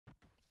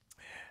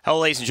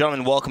Hello, ladies and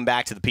gentlemen. Welcome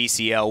back to the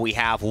PCL. We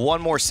have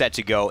one more set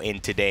to go in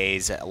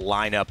today's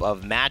lineup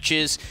of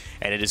matches,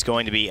 and it is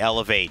going to be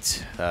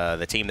Elevate,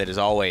 the team that has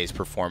always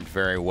performed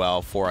very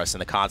well for us in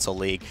the console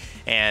league,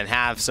 and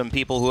have some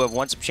people who have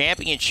won some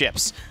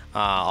championships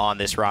on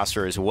this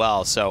roster as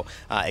well. So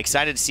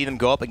excited to see them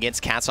go up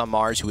against Cats on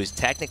Mars, who is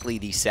technically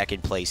the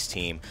second place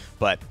team.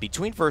 But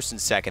between first and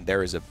second,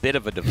 there is a bit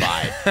of a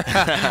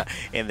divide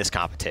in this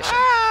competition.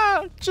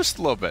 Just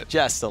a little bit.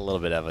 Just a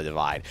little bit of a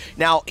divide.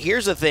 Now,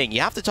 here's the thing.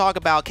 You have to talk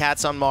about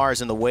Cats on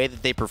Mars and the way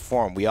that they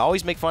perform. We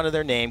always make fun of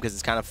their name because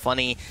it's kind of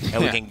funny,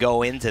 and we can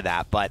go into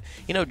that. But,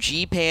 you know,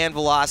 G-Pan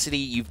Velocity,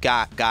 you've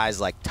got guys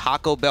like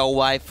Taco Bell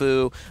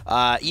Waifu,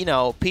 you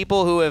know,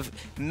 people who have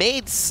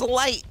made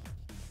slight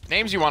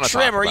names you want to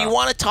talk trimmer. about. You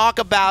want to talk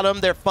about them.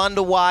 They're fun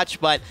to watch,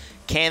 but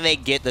can they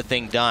get the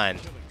thing done,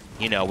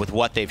 you know, with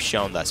what they've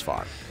shown thus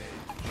far?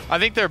 I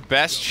think their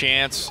best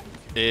chance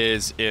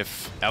is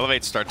if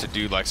Elevate start to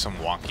do like some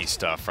wonky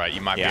stuff, right? You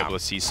might be able to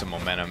see some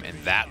momentum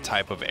in that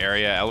type of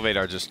area. Elevate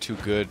are just too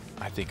good.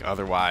 I think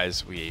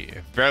otherwise we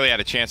barely had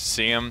a chance to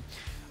see them.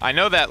 I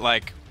know that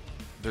like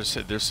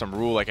there's some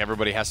rule like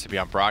everybody has to be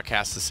on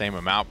broadcast the same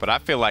amount, but I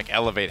feel like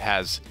Elevate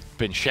has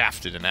been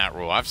shafted in that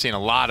rule. I've seen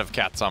a lot of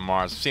Cats on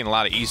Mars. I've seen a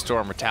lot of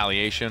E-Storm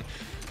Retaliation,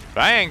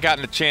 but I ain't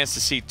gotten a chance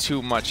to see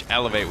too much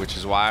Elevate, which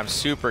is why I'm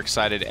super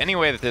excited. Any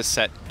way that this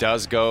set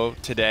does go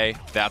today,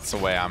 that's the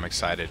way I'm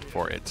excited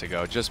for it to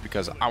go, just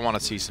because I want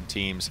to see some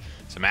teams,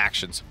 some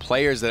action, some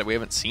players that we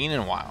haven't seen in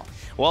a while.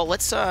 Well,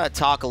 let's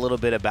talk a little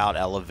bit about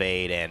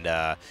Elevate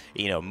and,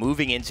 you know,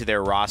 moving into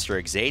their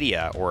roster,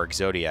 Exodia, or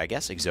Exodia. I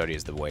guess Exodia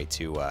is the way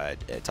to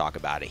talk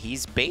about it.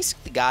 He's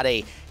basically got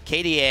a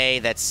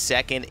KDA that's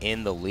second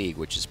in the league,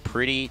 which is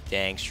pretty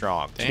dang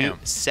strong. Damn.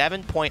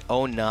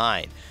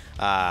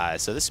 7.09.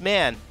 So this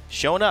man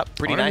showing up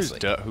pretty nicely.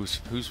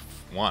 Who's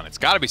won? It's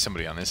got to be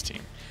somebody on this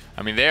team.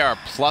 I mean, they are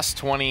plus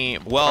 20.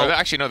 Well,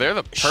 actually, no, they're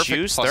the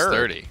perfect plus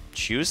 30.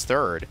 Choose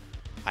third.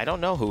 I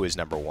don't know who is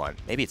number one.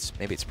 Maybe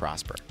it's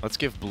Prosper. Let's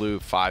give Blue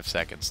 5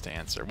 seconds to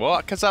answer. Well,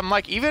 because I'm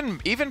like, even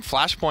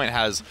Flashpoint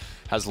has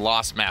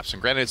lost maps,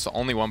 and granted it's the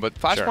only one, but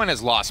Flashpoint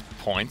has lost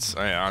points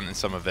on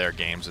some of their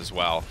games as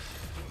well.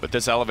 But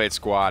this Elevate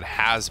squad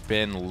has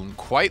been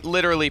quite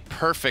literally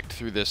perfect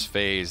through this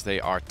phase. They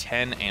are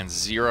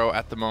 10-0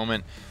 at the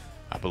moment.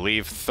 I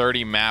believe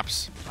 30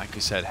 maps. Like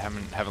we said,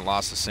 haven't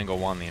lost a single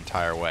one the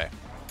entire way.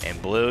 And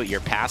Blue,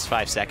 you're past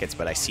 5 seconds,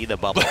 but I see the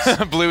bubbles.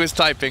 Blue is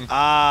typing.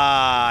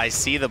 I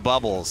see the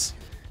bubbles.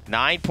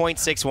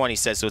 9.61, he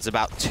says, so it's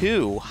about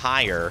 2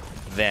 higher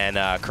than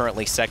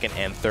currently second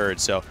and third.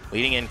 So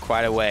leading in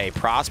quite a way.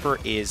 Prosper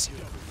is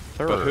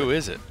third. But who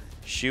is it?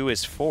 Shu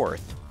is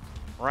fourth.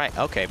 Right,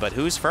 okay, but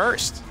who's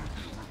first?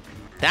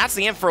 That's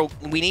the info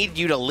we need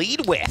you to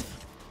lead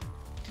with.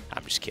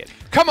 I'm just kidding.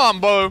 Come on,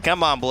 Blue.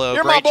 Come on, Blue.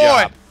 You're Great my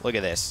boy. job. Look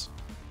at this.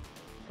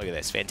 Look at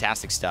this.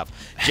 Fantastic stuff.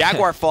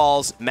 Jaguar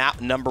Falls,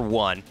 map number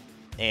 1.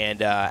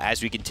 And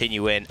as we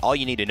continue in, all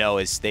you need to know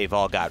is they've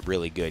all got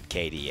really good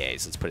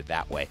KDAs. Let's put it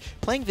that way.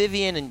 Playing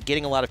Vivian and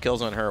getting a lot of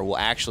kills on her will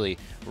actually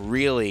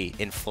really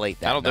inflate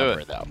that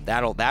number, though.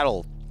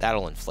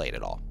 That'll inflate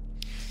it all.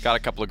 Got a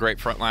couple of great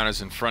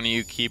frontliners in front of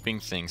you, keeping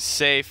things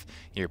safe.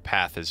 Your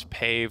path is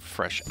paved,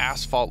 fresh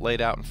asphalt laid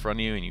out in front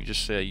of you, and you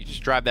just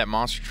drive that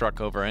monster truck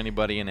over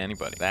anybody and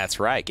anybody. That's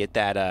right. Get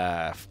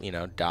that you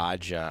know,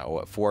 Dodge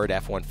Ford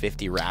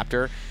F-150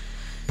 Raptor.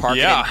 Park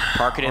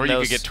it in or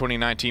those. You could get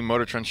 2019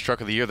 Motor Trend's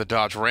Truck of the Year, the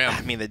Dodge Ram.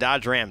 I mean, the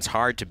Dodge Ram's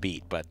hard to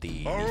beat, but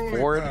the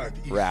Ford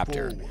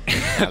Raptor,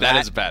 that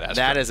is a badass.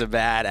 That is a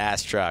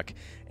badass truck.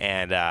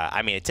 And,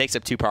 I mean, it takes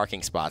up 2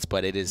 parking spots,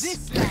 but it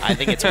is, I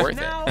think it's worth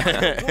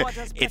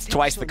it. It's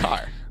twice the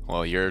car.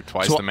 Well, you're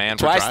twice the man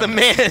for Twice the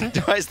driving man,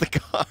 twice the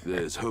car.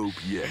 There's hope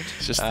yet.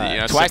 It's just you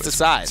know, twice the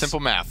size. Simple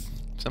math.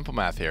 Simple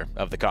math here.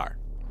 Of the car.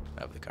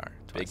 Of the car.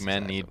 Big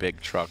men need big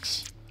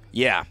trucks.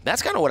 Yeah,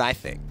 that's kind of what I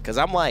think. Because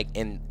I'm, like,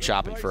 in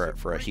shopping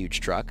for a huge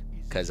truck.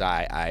 Because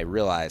I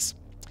realize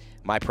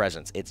my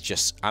presence, it's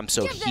just, I'm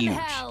so huge.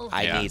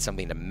 I need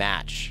something to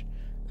match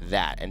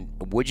that. And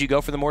would you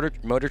go for the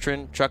Motor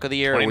Trend Truck of the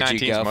Year?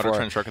 2019's Motor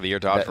Trend Truck of the Year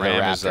Dodge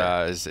Ram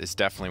is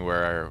definitely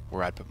where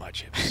I'd put my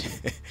chips.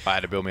 If I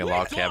had to build me a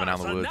log cabin out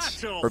in the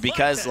woods. Or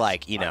because,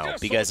 like, you know,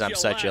 because I'm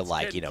such a,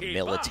 like, you know,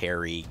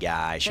 military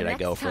guy, should I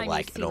go for,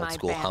 like, an old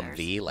school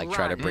Humvee, like,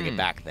 try to bring it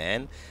back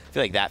then? I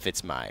feel like that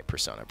fits my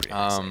persona pretty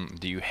nicely.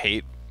 Do you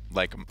hate,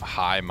 like,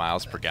 high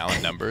miles per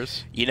gallon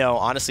numbers? You know,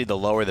 honestly, the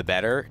lower the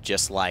better,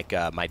 just like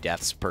my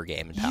deaths per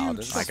game in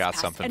Paladins. I got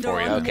something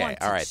for you. Okay,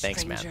 all right,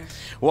 thanks, man.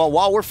 Well,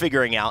 while we're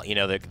figuring out, you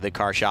know, the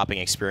car shopping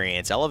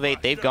experience,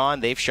 Elevate,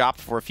 they've shopped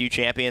for a few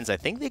champions. I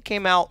think they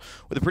came out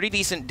with a pretty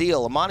decent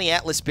deal. Amani,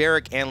 Atlas,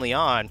 Barrick, and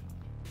Leon,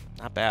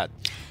 not bad.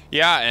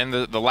 Yeah, and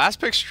the last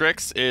pick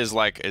Strix is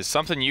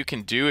something you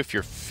can do if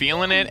you're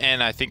feeling it,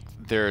 and I think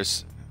we'll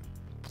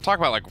talk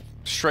about, like,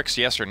 Strix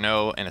yes or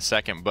no in a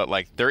second, but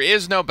like there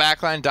is no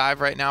backline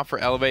dive right now for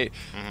Elevate,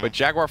 but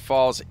Jaguar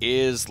Falls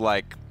is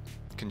like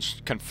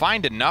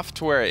confined enough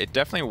to where it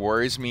definitely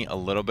worries me a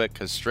little bit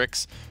because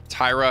Strix,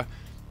 Tyra,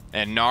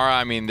 And Nara,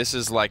 I mean, this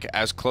is like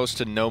as close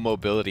to no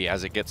mobility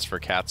as it gets for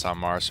Cats on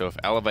Mars. So if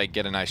Elevate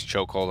get a nice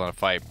chokehold on a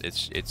fight,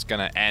 it's going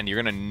to end.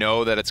 You're going to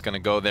know that it's going to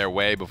go their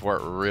way before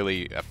it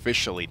really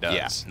officially does.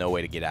 Yeah, no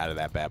way to get out of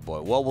that bad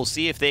boy. Well, we'll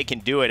see if they can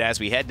do it as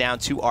we head down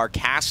to our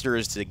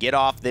casters to get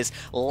off this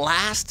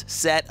last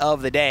set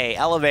of the day.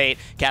 Elevate,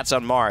 Cats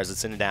on Mars. Let's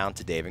send it down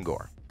to Dave and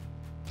Gore.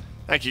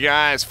 Thank you,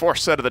 guys. Fourth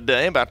set of the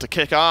day about to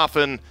kick off,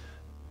 and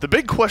the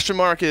big question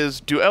mark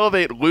is, do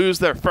Elevate lose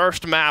their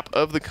first map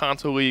of the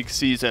Console League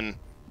season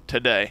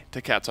today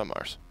to Cats on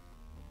Mars?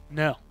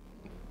 No.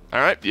 All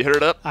right, you hit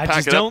it up. I pack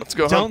just it don't, up. Let's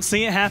go don't home.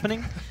 see it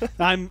happening.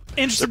 I'm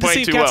interested to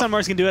see if too Cats well. on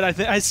Mars can do it.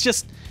 It's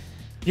just,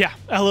 yeah,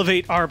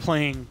 Elevate are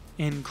playing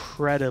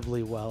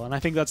incredibly well, and I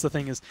think that's the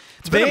thing is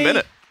it's been a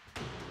minute.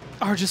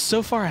 Are just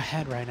so far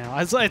ahead right now.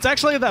 It's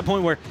actually at that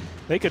point where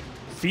they could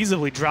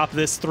feasibly drop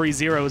this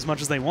 3-0 as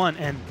much as they want,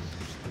 and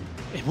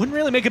it wouldn't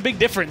really make a big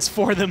difference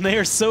for them. They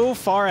are so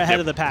far ahead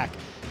of the pack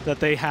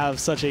that they have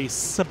such a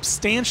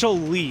substantial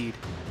lead.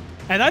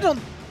 And I don't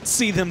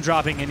see them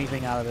dropping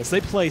anything out of this.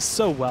 They play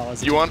so well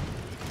as a team.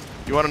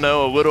 You want to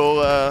know a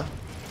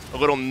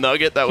little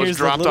nugget that was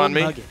dropped on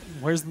me? Nugget.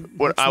 Where's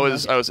I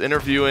was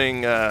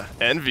interviewing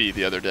Envy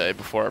the other day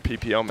before our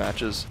PPL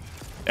matches.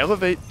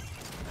 Elevate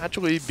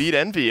actually beat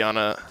Envy on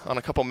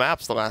a couple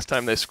maps the last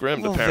time they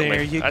scrimmed. Well, apparently,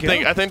 there you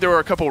I think there were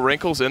a couple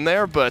wrinkles in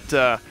there,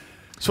 but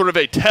sort of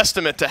a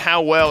testament to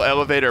how well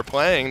Elevate are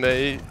playing.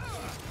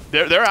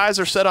 Their eyes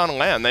are set on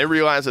land. They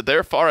realize that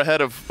they're far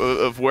ahead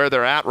of where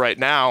they're at right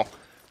now.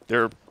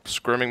 They're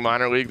scrimming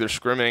minor league. They're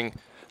scrimming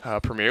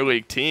Premier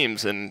League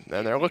teams, and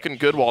they're looking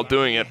good while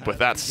doing it. With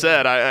that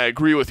said, I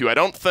agree with you. I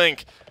don't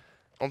think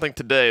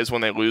today is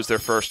when they lose their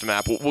first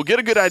map. We'll get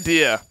a good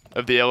idea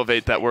of the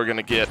Elevate that we're going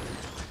to get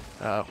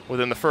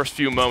within the first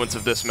few moments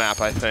of this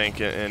map, I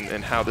think,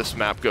 and how this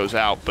map goes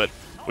out. But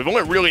we've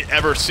only really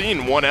ever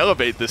seen one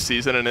Elevate this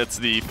season, and it's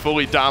the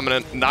fully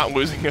dominant, not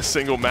losing a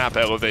single map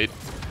Elevate.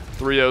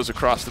 3-0s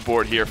across the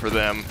board here for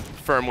them,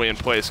 firmly in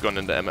place going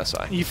into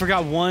MSI. You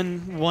forgot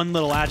one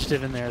little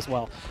adjective in there as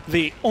well.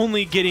 The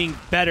only getting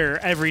better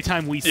every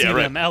time we see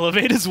them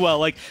Elevate as well.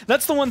 Like,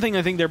 that's the one thing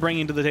I think they're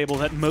bringing to the table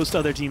that most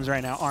other teams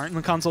right now aren't in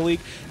the Console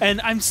League.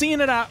 And I'm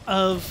seeing it out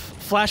of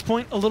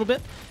Flashpoint a little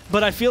bit,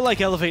 but I feel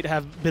like Elevate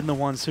have been the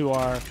ones who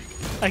are,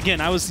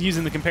 again, I was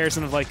using the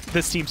comparison of like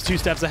this team's 2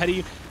 steps ahead of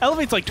you.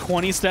 Elevate's like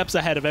 20 steps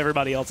ahead of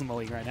everybody else in the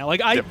league right now.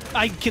 Like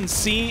I can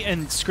see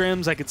in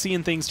scrims, I could see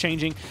in things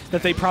changing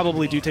that they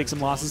probably do take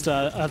some losses to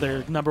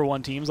other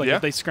 #1 teams, like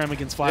if they scrim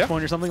against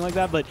Flashpoint or something like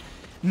that. But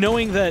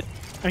knowing that,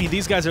 I mean,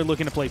 these guys are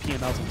looking to play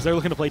PML teams. They're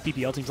looking to play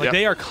PPL teams. Like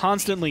they are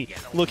constantly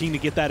looking to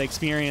get that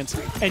experience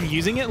and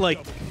using it.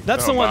 Like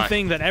that's the one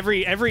thing that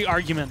every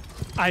argument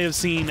I have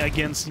seen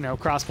against, you know,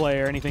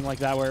 crossplay or anything like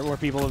that where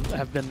people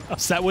have been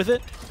upset with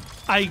it,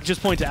 I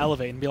just point to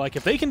Elevate and be like,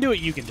 if they can do it,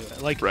 you can do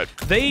it. Like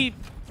they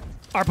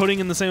are putting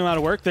in the same amount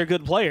of work. They're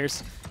good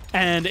players.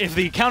 And if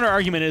the counter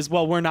argument is,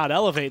 well, we're not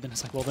Elevate, then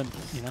it's like, well, then,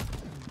 you know,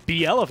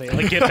 be Elevate.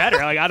 Like, get better.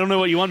 Like, I don't know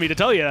what you want me to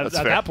tell you at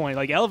that point.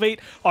 Like, Elevate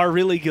are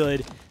really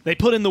good. They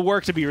put in the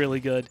work to be really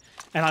good,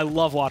 and I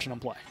love watching them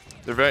play.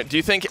 Do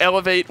you think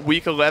Elevate,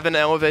 Week 11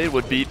 Elevate,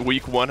 would beat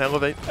Week 1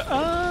 Elevate?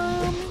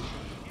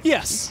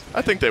 Yes.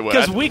 I think they would.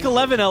 Because Week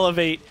 11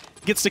 Elevate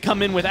gets to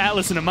come in with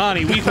Atlas and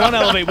Amani. Week 1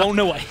 Elevate won't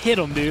know what hit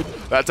them, dude.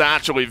 That's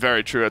actually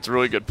very true. That's a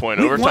really good point.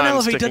 Week 1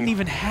 Elevate doesn't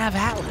even have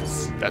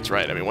Atlas. That's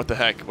right. I mean, what the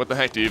heck? What the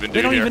heck do you even do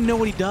here? They don't here? even know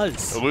what he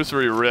does.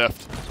 Illusory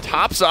Rift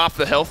tops off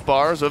the health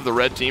bars of the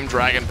red team.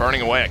 Dragon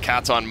burning away at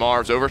Cats on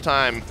Mars.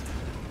 Overtime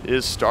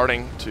is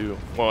starting to,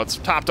 well, it's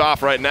topped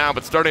off right now,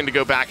 but starting to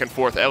go back and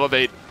forth.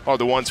 Elevate are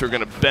the ones who are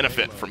going to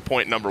benefit from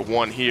point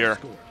 #1 here.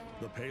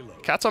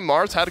 Cats on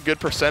Mars had a good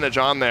percentage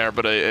on there,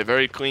 but a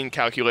very clean,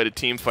 calculated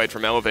team fight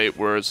from Elevate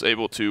was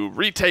able to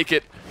retake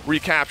it,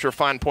 recapture,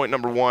 find point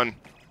 #1.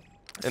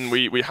 And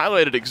we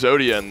highlighted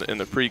Exodia in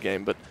the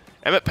pregame, but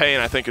Emmett Payne,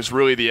 I think, is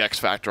really the X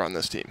factor on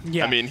this team.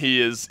 Yeah. I mean, he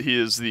is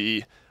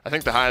the, I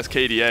think, the highest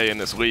KDA in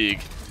this league,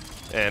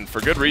 and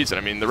for good reason.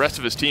 I mean, the rest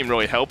of his team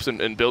really helps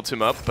and builds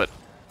him up, but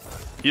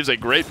he's a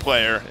great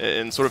player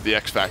and sort of the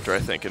X factor, I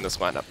think, in this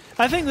lineup.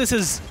 I think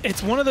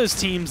it's one of those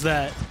teams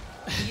that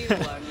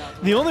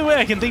the only way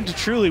I can think to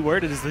truly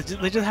word it is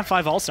they just have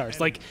 5 All-Stars.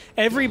 Like,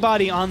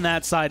 everybody on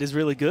that side is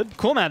really good.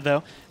 Coolmad,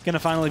 though, going to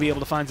finally be able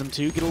to find some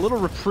too. Get a little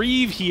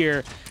reprieve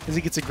here as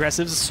he gets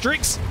aggressive.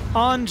 Strix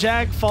on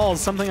Jag Falls,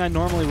 something I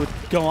normally would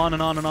go on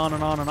and on and on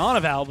and on and on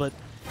about, but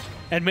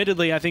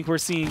admittedly, I think we're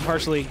seeing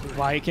partially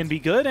why it can be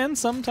good and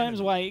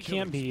sometimes why it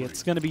can't be.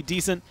 It's going to be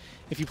decent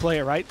if you play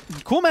it right.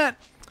 Coolmat,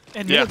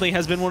 admittedly,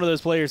 has been one of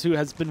those players who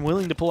has been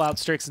willing to pull out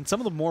Strix in some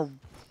of the more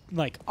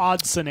like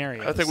odd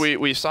scenarios. I think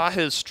we saw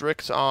his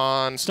Strix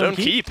on Stone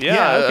Keep, okay.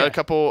 a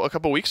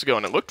couple weeks ago,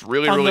 and it looked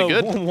really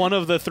good. One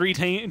of the 3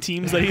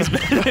 teams that he's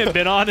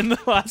been on in the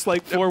last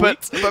like 4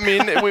 weeks. I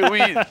mean,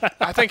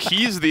 I think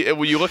he's the.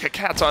 When you look at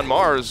Cats on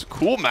Mars,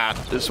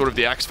 Coolmat is sort of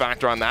the X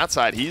factor on that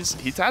side.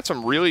 He's had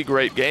some really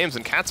great games,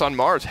 and Cats on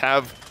Mars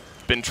have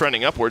been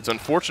trending upwards.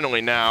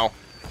 Unfortunately, now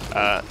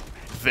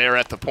they're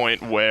at the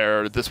point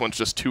where this one's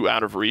just too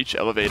out of reach.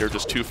 Elevator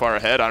just too far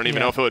ahead. I don't even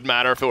know if it would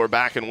matter if it were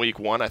back in week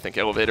 1. I think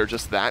Elevator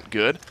just that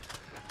good.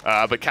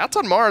 But Cats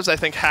on Mars, I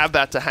think, have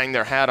that to hang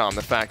their hat on.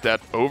 The fact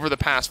that over the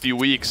past few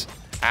weeks,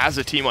 as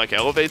a team like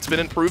Elevate's been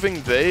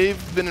improving,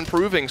 they've been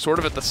improving sort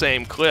of at the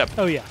same clip.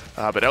 Oh, yeah.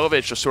 But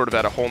Elevate's just sort of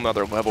at a whole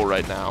nother level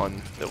right now,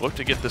 and they look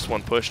to get this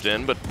one pushed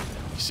in. But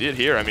you see it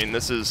here. I mean,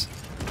 this is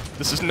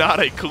not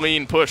a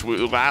clean push.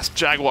 Last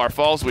Jaguar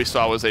Falls we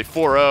saw was a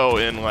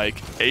 4-0 in like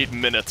 8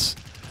 minutes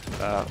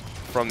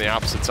from the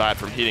opposite side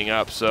from heating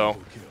up. So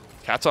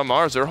Cats on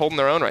Mars, they're holding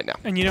their own right now.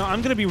 And, you know,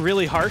 I'm going to be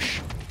really harsh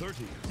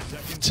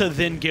to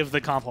then give the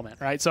compliment,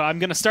 right? So I'm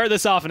going to start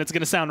this off, and it's going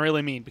to sound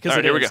really mean because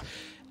here we go.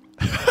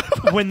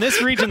 When this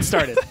region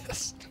started,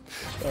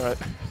 all right,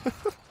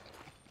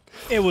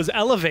 it was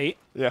Elevate,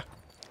 yeah,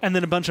 and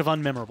then a bunch of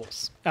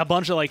unmemorables. A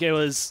bunch of, like, it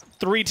was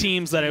 3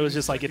 teams that it was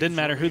just like, it didn't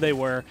matter who they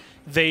were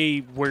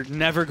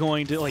never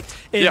going to, like,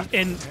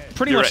 and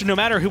pretty much no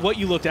matter what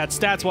you looked at,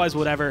 stats-wise,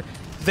 whatever,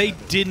 they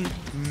didn't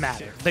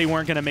matter. They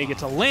weren't going to make it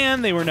to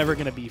LAN, they were never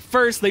going to be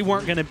first, they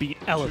weren't going to beat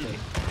Elevate.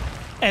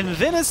 And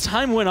then as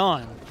time went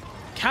on,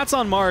 Cats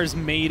on Mars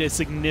made a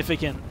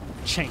significant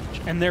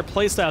change, and their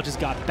playstyle just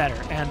got better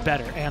and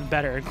better and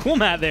better. And Cool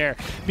Matt there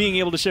being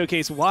able to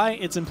showcase why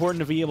it's important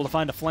to be able to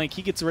find a flank.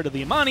 He gets rid of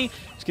the Imani,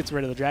 just gets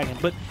rid of the Dragon.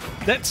 But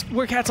that's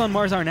where Cats on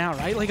Mars are now,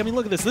 right? Like, I mean,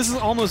 look at this. This is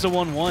almost a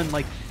 1-1.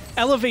 Like,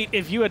 Elevate,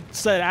 if you had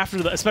said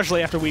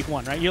especially after week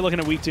 1, right? You're looking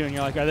at week 2, and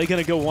you're like, are they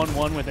going to go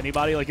 1-1 with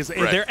anybody? Like, is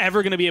there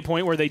ever going to be a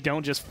point where they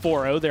don't just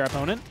 4-0 their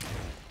opponent?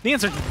 The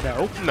answer is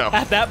no. No.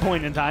 At that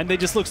point in time, they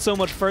just look so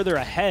much further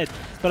ahead.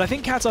 But I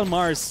think Cats on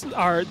Mars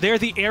they're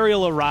the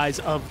aerial arise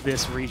of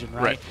this region,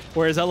 right?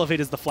 Whereas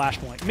Elevate is the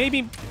flashpoint.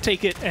 Maybe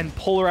take it and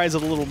polarize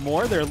it a little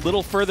more. They're a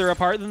little further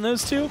apart than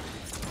those two.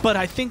 But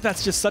I think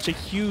that's just such a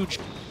huge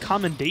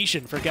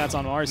commendation for Cats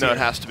on Mars. No, it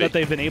has to be. That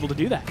they've been able to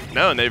do that.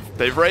 No, and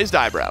they've raised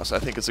eyebrows. I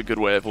think it's a good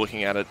way of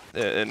looking at it,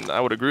 and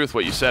I would agree with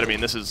what you said. I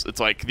mean, it's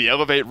like the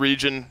Elevate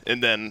region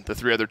and then the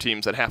 3 other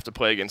teams that have to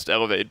play against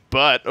Elevate.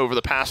 But over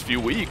the past few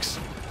weeks,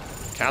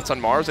 Cats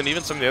on Mars and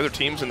even some of the other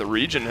teams in the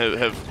region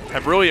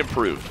have really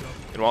improved.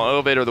 And while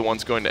Elevate are the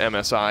ones going to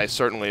MSI,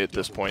 certainly at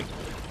this point,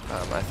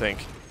 I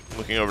think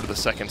looking over to the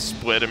second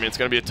split, I mean, it's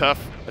going to be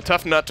a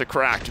tough nut to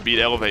crack to beat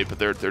Elevate, but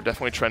they're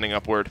definitely trending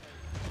upward.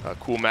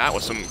 Cool Matt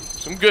with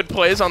some good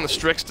plays on the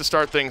Strix to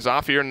start things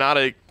off here. Not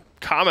a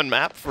common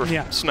map for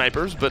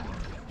snipers, but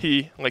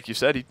he, like you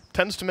said, he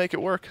tends to make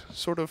it work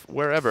sort of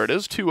wherever. It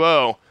is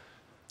 2-0.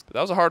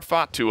 That was a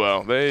hard-fought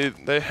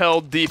 2-0. They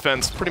held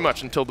defense pretty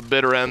much until the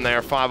bitter end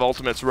there. 5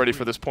 ultimates ready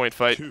for this point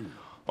fight.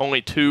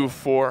 Only 2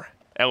 for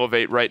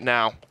Elevate right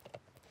now.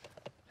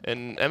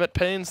 And Emmett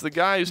Payne's the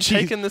guy who's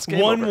taking this game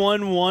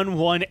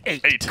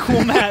 1-1-1-1-8.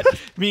 Cool Matt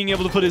being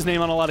able to put his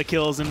name on a lot of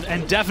kills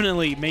and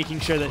definitely making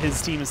sure that his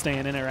team is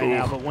staying in it right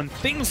now. But when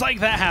things like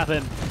that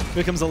happen, it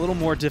becomes a little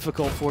more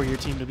difficult for your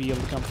team to be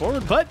able to come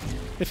forward. But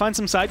they find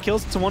some side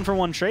kills. It's a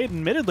 1-for-1 trade.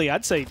 Admittedly,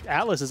 I'd say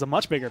Atlas is a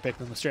much bigger pick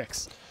than the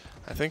Strix.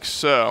 I think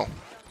so.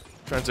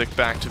 Transic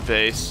back to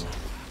base.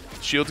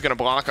 Shield's going to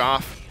block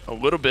off a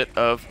little bit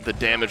of the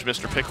damage.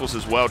 Mr. Pickles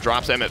as well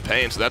drops Emmett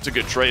Payne, so that's a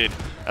good trade.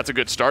 That's a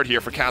good start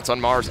here for Cats on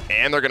Mars,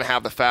 and they're going to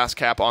have the fast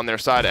cap on their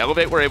side.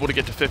 Elevate were able to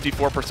get to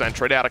 54%,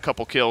 trade out a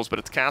couple kills, but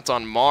it's Cats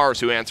on Mars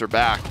who answer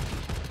back.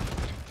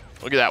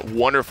 Look at that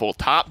wonderful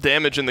top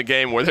damage in the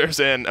game where there's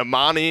an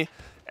Imani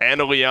and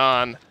a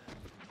Leon.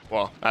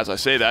 Well, as I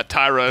say that,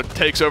 Tyra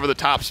takes over the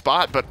top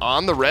spot, but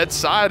on the red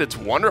side, it's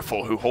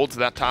Wonderful who holds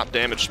that top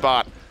damage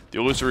spot. The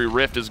Illusory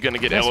Rift is going to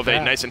get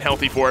Elevate nice and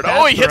healthy for it.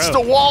 Oh, he hits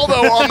the wall,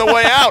 though, on the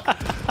way out.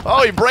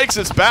 Oh, he breaks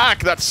his back.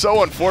 That's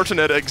so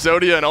unfortunate.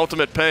 Exodia and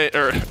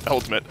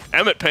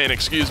Emmett Payne,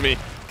 excuse me,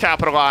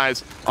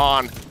 capitalize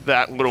on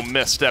that little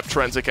misstep.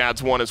 Trensic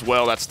adds 1 as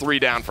well. That's 3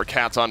 down for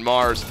Cats on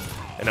Mars.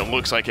 And it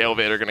looks like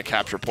Elevate are going to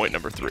capture point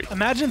number 3.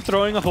 Imagine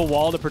throwing up a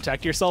wall to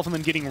protect yourself and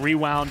then getting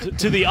rewound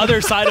to the other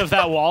side of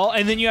that wall,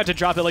 and then you have to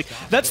drop it. Like,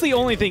 that's the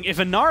only thing. If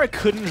Inara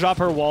couldn't drop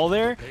her wall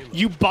there,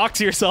 you box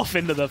yourself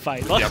into the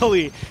fight.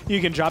 Luckily, you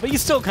can drop it. You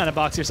still kind of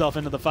box yourself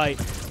into the fight,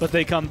 but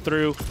they come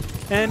through.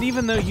 And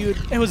even though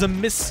it was a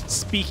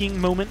misspeaking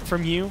moment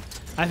from you,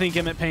 I think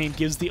Emmett Payne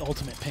gives the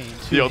ultimate pain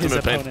to his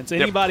opponents.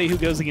 Anybody who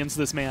goes against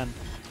this man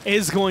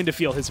is going to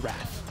feel his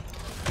wrath.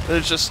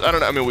 There's just, I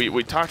don't know, I mean,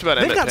 we talked about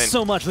Emmett Payne. They've got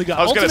so much. They got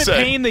Ultimate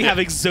Pain, they have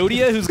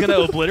Exodia who's going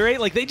to obliterate.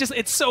 Like,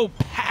 it's so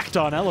packed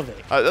on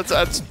Elevate.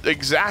 That's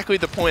exactly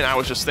the point I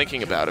was just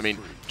thinking about. I mean,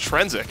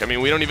 Trensic, I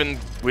mean, we don't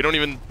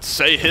even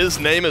say his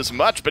name as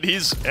much, but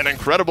he's an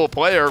incredible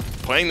player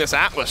playing this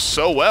Atlas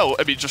so well.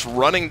 I mean, just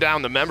running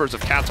down the members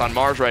of Cats on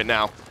Mars right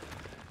now.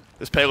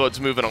 This payload's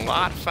moving a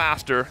lot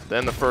faster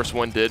than the first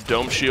one did.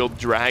 Dome Shield,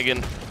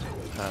 Dragon,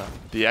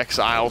 the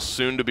Exile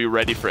soon to be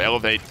ready for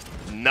Elevate.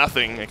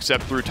 Nothing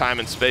except through time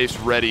and space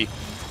ready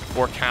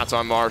for Cats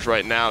on Mars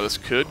right now. This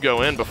could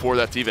go in before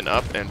that's even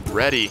up and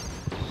ready.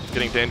 It's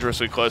getting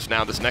dangerously close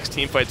now. This next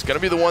team fight's going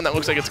to be the one that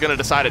looks like it's going to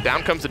decide it.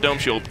 Down comes the Dome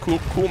Shield.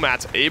 Cool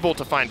Matt's able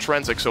to find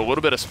Trensic, so a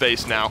little bit of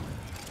space now.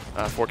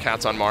 for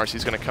Cats on Mars.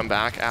 He's going to come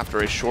back after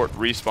a short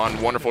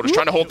respawn. Wonderful, just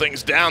trying to hold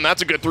things down.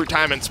 That's a good through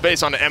time and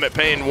space onto Emmett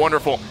Payne.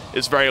 Wonderful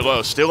is very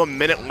low. Still a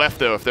minute left,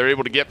 though. If they're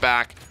able to get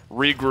back,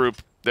 regroup,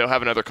 they'll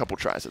have another couple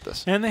tries at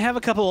this. And they have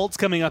a couple ults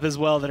coming up as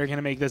well that are going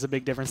to make this a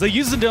big difference. They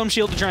used the Dome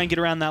Shield to try and get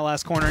around that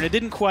last corner, and it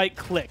didn't quite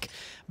click.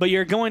 But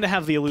you're going to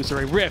have the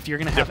Illusory Rift, you're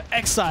going to have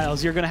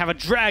Exiles, you're going to have a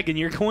Dragon,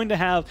 you're going to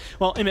have,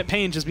 well, Emmett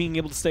Payne just being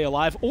able to stay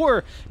alive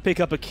or pick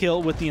up a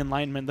kill with the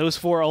Enlightenment. Those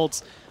 4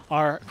 ults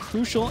are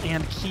crucial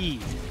and key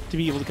to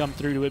be able to come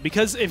through to it.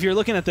 Because if you're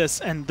looking at this,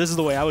 and this is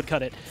the way I would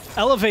cut it,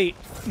 Elevate,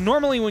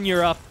 normally when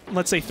you're up,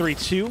 let's say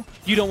 3-2,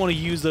 you don't want to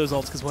use those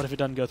ults because what if it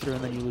doesn't go through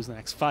and then you lose the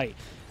next fight?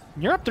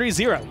 When you're up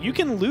 3-0, you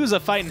can lose a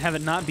fight and have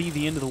it not be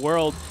the end of the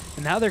world,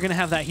 and now they're going to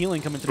have that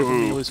healing coming through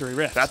from the Illusory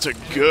Rift. That's a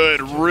good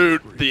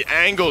route. The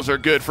angles are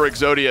good for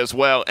Exodia as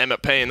well.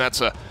 Emmett Payne, that's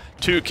a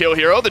 2-kill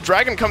here. Oh, the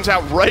Dragon comes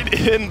out right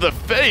in the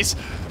face.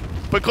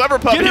 But Clever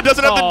Pup, he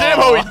doesn't have the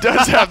damage. Oh, he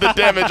does have the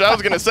damage. I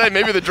was going to say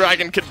maybe the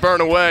Dragon could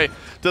burn away.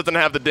 Doesn't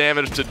have the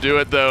damage to do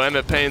it, though.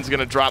 Emmett Payne's going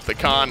to drop the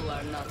con.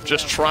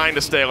 Just trying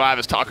to stay alive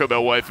as Taco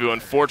Bell Waifu.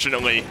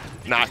 Unfortunately,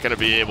 not going to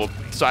be able.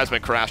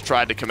 Seismic Crash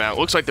tried to come out.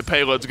 Looks like the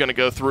payload's going to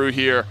go through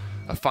here.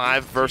 A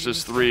 5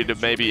 versus 3 to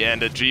maybe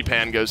end it.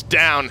 G-Pan goes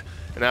down,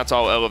 and that's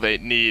all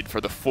Elevate need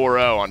for the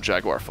 4-0 on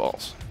Jaguar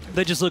Falls.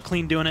 They just look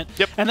clean doing it.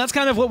 Yep. And that's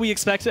kind of what we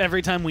expect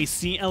every time we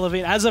see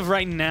Elevate. As of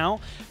right now,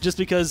 just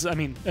because, I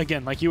mean,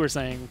 again, like you were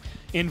saying,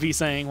 Envy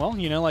saying, well,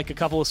 you know, like a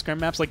couple of scrim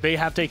maps, like they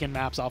have taken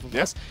maps off of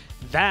us.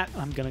 That,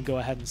 I'm going to go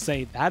ahead and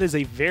say, that is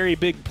a very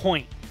big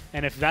point.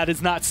 And if that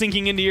is not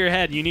sinking into your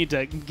head, you need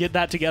to get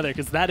that together,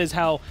 because that is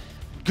how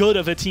good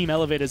of a team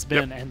Elevate has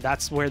been, and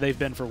that's where they've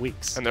been for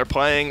weeks. And they're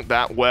playing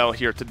that well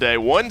here today.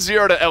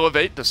 1-0 to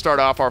Elevate to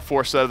start off our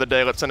 4th set of the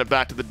day. Let's send it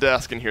back to the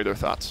desk and hear their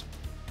thoughts.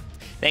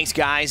 Thanks,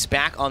 guys.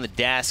 Back on the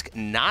desk,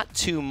 not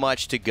too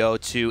much to go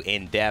to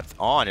in depth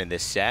on in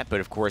this set, but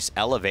of course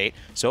Elevate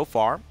so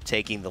far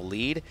taking the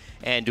lead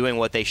and doing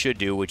what they should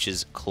do, which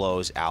is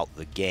close out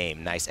the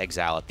game. Nice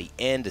exile at the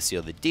end to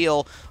seal the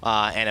deal,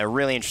 and a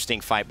really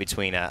interesting fight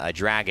between a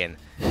Dragon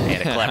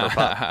and a Clever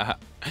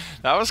Pup.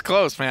 That was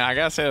close, man. I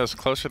gotta say, it was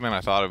closer than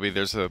I thought it would be.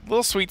 There's a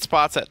little sweet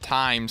spots at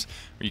times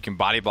where you can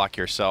body block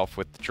yourself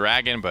with the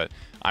Dragon, but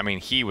I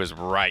mean, he was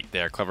right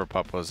there. Clever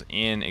Pup was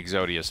in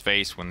Exodia's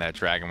face when that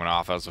Dragon went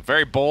off. That was a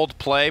very bold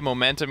play,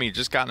 momentum. He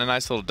just gotten a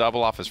nice little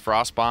double off his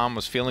Frost Bomb,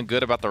 was feeling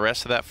good about the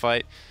rest of that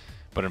fight.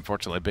 But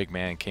unfortunately, Big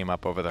Man came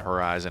up over the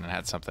horizon and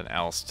had something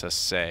else to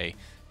say.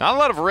 Not a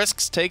lot of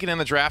risks taken in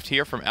the draft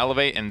here from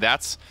Elevate, and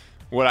that's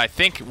what I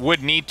think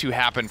would need to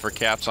happen for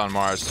Cats on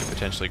Mars to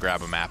potentially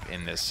grab a map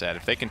in this set.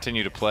 If they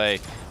continue to play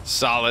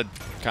solid,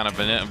 kind of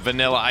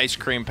vanilla ice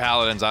cream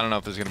Paladins, I don't know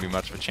if there's going to be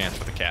much of a chance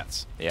for the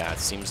Cats. Yeah, it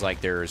seems like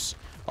there's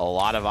a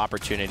lot of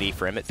opportunity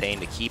for Emmett Payne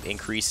to keep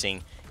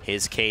increasing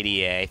his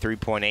KDA.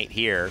 3.8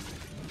 here,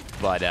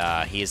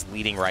 but he is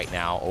leading right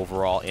now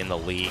overall in the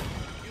league.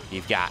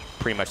 You've got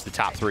pretty much the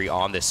top 3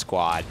 on this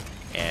squad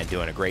and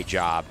doing a great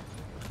job.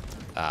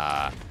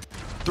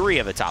 3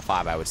 of the top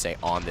 5, I would say,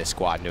 on this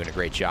squad doing a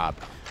great job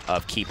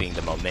of keeping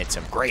the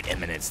momentum. Great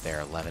imminence there,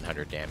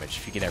 1,100 damage.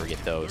 If you can ever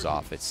get those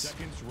off, it's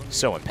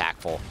so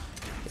impactful.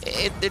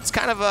 It's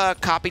kind of a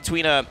caught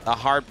between a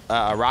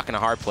rock and a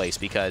hard place,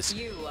 because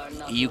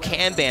you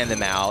can ban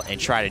them out and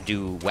try to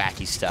do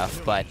wacky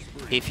stuff, but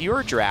if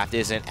your draft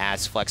isn't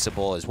as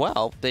flexible as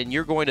well, then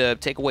you're going to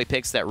take away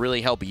picks that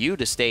really help you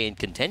to stay in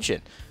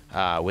contention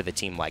with a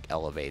team like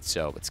Elevate.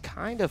 So it's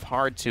kind of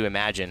hard to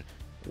imagine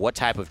what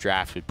type of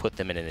draft would put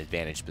them in an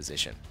advantaged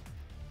position.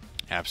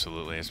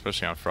 Absolutely,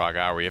 especially on Frog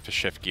Isle, where you have to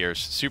shift gears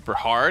super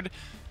hard.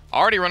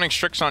 Already running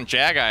Strix on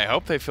Jag. I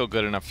hope they feel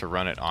good enough to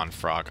run it on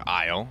Frog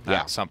Isle.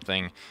 That's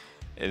something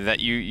that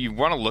you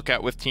want to look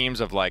at with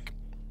teams of, like,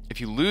 if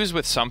you lose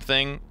with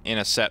something in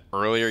a set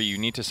earlier, you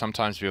need to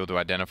sometimes be able to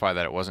identify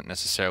that it wasn't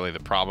necessarily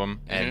the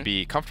problem and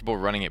be comfortable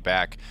running it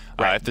back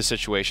if the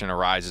situation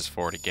arises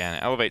for it again.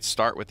 Elevate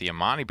start with the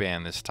Amani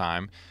ban this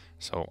time,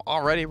 so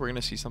already we're going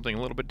to see something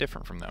a little bit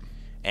different from them.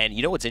 And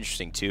you know what's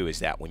interesting, too, is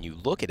that when you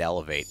look at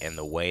Elevate and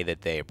the way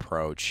that they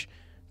approach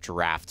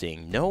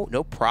drafting, no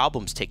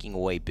problems taking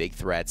away big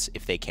threats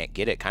if they can't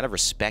get it, kind of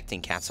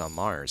respecting Cats on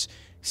Mars,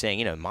 saying,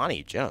 you know,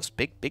 Monty, Jones,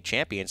 big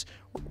champions,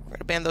 we're going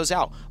to ban those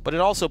out. But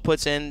it also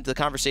puts in the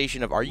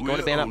conversation of, are you going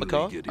to ban out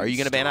Makoa? Are you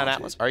going to ban out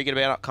Atlas? Are you going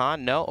to ban out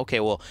Khan? No? Okay,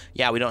 well,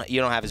 yeah, you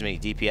don't have as many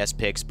DPS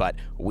picks, but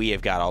we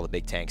have got all the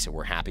big tanks, and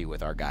we're happy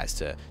with our guys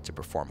to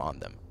perform on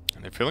them.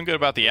 They're feeling good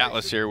about the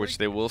Atlas here, which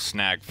they will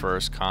snag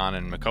first. Khan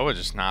and Makoa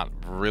just not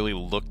really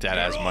looked at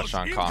as much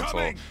on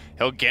console.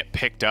 He'll get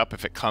picked up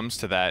if it comes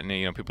to that, and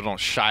you know, people don't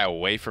shy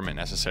away from it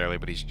necessarily,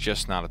 but he's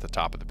just not at the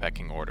top of the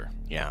pecking order.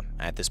 Yeah,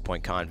 at this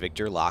point, Khan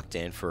Victor locked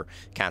in for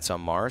Cats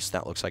on Mars.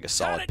 That looks like a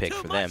solid pick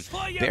for them.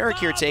 Barrick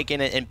here taking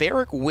it, and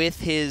Barrick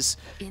with his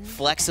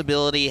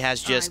flexibility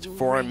has just,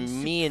 for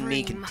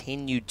me,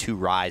 continued to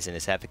rise in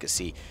his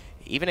efficacy,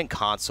 even in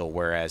console,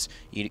 whereas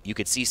you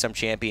could see some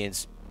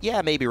champions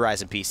yeah, maybe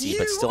Ryzen PC,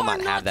 but still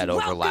not have that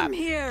overlap.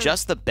 Here.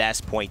 Just the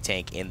best point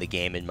tank in the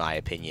game, in my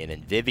opinion.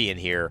 And Vivian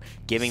here,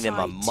 giving them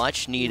a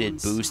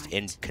much-needed boost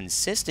in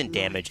consistent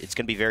damage. It's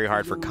going to be very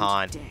hard for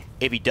Khan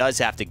if he does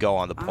have to go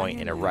on the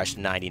point in a rush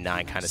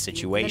 99 kind of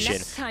situation,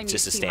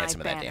 just to stand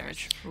some of that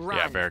damage.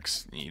 Yeah,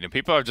 Barracks, you know,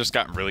 people have just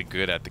gotten really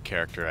good at the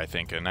character, I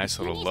think. A nice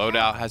little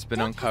loadout has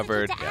been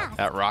uncovered.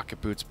 That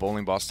rocket boots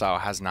bowling ball style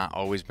has not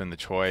always been the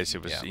choice.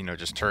 It was, you know,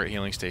 just turret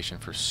healing station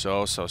for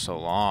so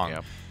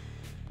long.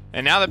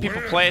 And now that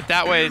people play it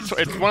that way,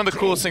 it's one of the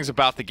coolest things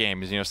about the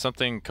game is, you know,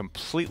 something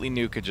completely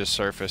new could just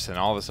surface, and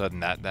all of a sudden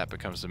that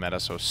becomes the meta.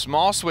 So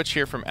small switch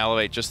here from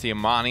Elevate, just the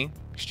Amani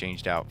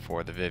exchanged out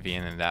for the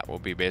Vivian, and that will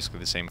be basically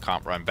the same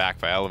comp run back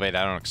by Elevate.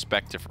 I don't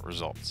expect different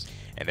results.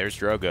 And there's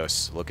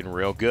Drogos looking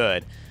real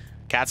good.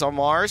 Cats on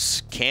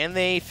Mars, can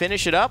they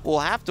finish it up? We'll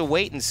have to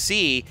wait and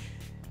see.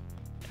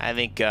 I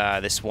think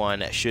this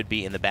one should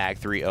be in the bag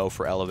 3-0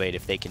 for Elevate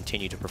if they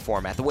continue to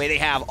perform at the way they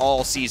have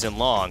all season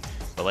long.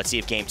 But let's see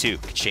if Game 2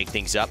 can shake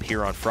things up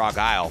here on Frog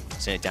Isle.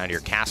 Send it down to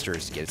your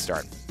casters to get it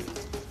started.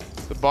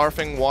 The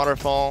barfing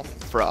waterfall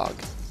frog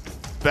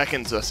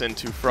beckons us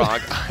into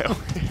Frog Isle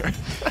here.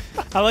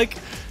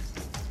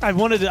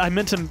 I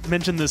meant to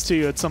mention this to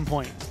you at some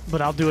point,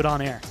 but I'll do it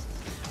on air.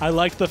 I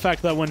liked the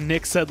fact that when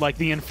Nick said, like,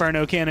 the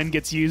Inferno cannon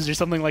gets used or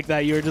something like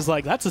that, you were just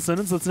like, that's a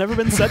sentence that's never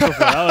been said before.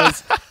 That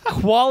was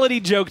quality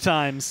joke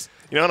times.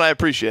 You know what? I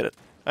appreciate it.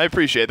 I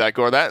appreciate that,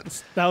 Gore. That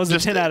was a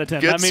 10 out of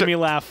 10. That made me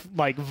laugh,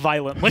 like,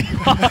 violently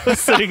while I was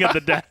sitting at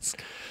the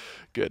desk.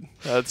 Good.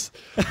 That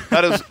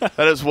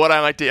is what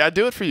I like to. I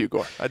do it for you,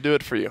 Gore. I do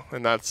it for you,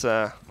 and that's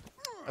why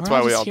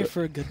we all do it.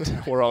 For a good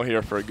time. We're all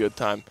here for a good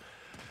time.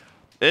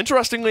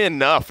 Interestingly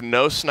enough,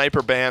 no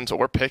sniper bans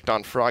or picked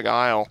on Frog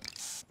Isle,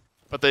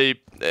 but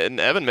and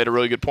Evan made a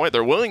really good point.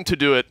 They're willing to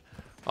do it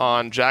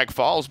on Jag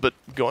Falls, but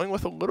going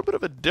with a little bit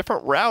of a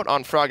different route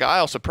on Frog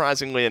Isle,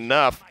 surprisingly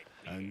enough.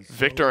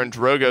 Victor and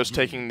Drogos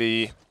taking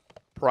the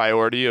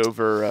priority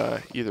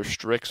over either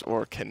Strix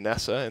or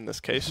Kinessa in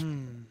this case.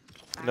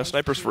 No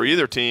snipers for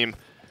either team.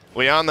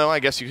 Leon, though, I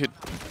guess you could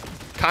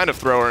kind of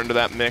throw her into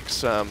that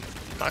mix. Not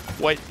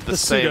quite the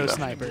same. Pseudo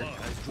sniper.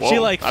 Whoa, she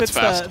like that's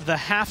fits the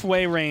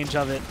halfway range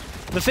of it.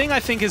 The thing I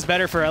think is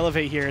better for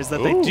Elevate here is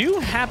that they do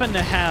happen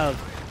to have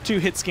 2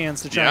 hit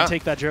scans to try and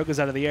take that Drogos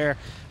out of the air.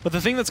 But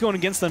the thing that's going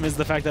against them is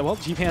the fact that, well,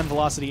 G-Pan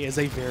Velocity is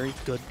a very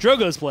good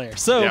Drogos player.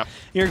 So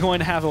you're going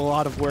to have a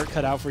lot of work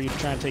cut out for you to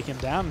try and take him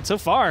down. And so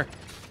far,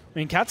 I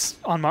mean, Cats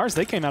on Mars,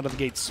 they came out of the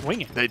gate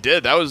swinging. They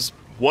did. That was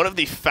one of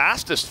the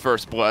fastest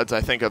first bloods,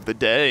 I think, of the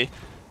day.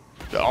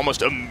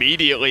 Almost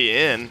immediately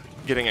in,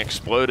 getting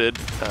exploded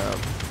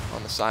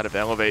on the side of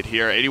Elevate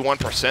here.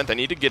 81%. They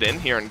need to get in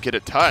here and get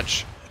a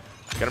touch.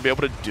 Going to be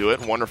able to do it.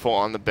 Wonderful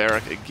on the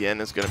Barrack.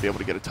 Again, is going to be able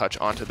to get a touch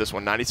onto this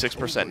one. 96%,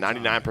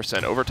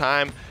 99%.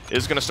 Overtime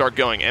is going to start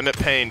going. Emmett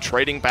Payne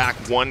trading back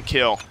 1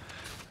 kill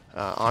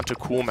onto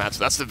Cool Matt. So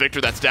that's the Victor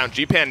that's down.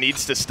 G-Pan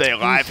needs to stay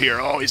alive here.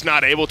 Oh, he's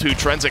not able to.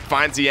 Trenzik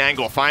finds the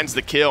angle, finds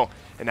the kill.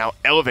 And now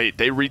Elevate,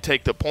 they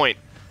retake the point.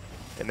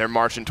 And they're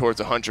marching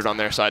towards 100 on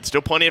their side.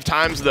 Still plenty of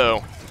times,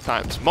 though.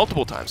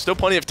 Multiple times. Still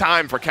plenty of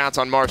time for Cats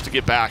on Mars to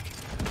get back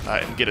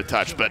and get a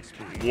touch. But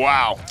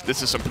wow,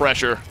 this is some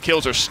pressure.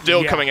 Kills are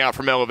still coming out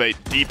from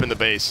Elevate deep in the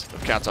base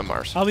of Cats on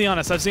Mars. I'll be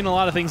honest, I've seen a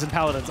lot of things in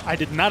Paladins. I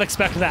did not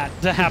expect that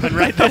to happen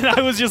right then.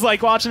 I was just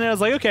like watching it. I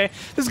was like, okay,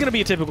 this is going to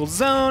be a typical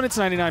zone. It's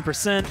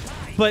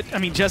 99%. But, I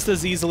mean, just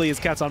as easily as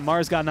Cats on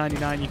Mars got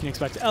 99, you can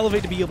expect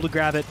Elevate to be able to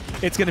grab it.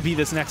 It's going to be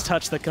this next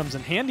touch that comes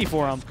in handy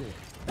for them.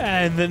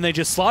 And then they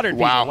just slaughtered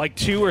people, like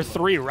 2 or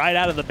 3 right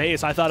out of the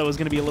base. I thought it was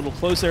going to be a little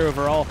closer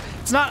overall.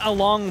 It's not a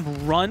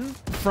long run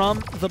from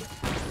the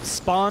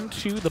spawn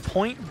to the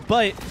point,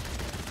 but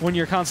when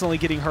you're constantly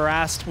getting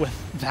harassed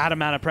with that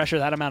amount of pressure,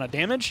 that amount of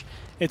damage,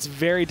 it's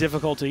very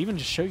difficult to even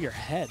just show your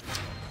head.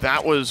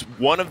 That was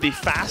one of the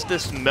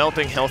fastest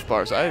melting health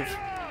bars I've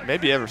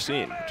maybe ever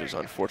seen, which is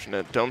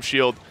unfortunate. Dome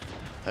Shield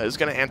is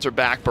going to answer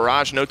back.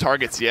 Barrage, no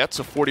targets yet,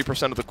 so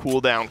 40% of the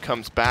cooldown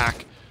comes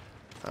back.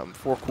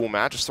 For Cool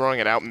Matt, just throwing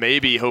it out,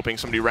 maybe hoping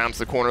somebody rounds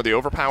the corner. The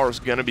overpower is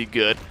going to be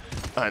good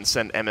and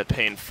send Emmett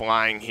Payne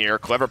flying here.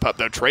 Clever Pup,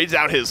 though, trades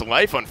out his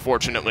life,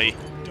 unfortunately.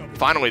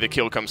 Finally, the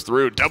kill comes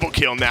through. Double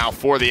kill now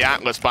for the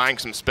Atlas, buying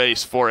some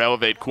space for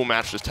Elevate. Cool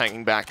Matt just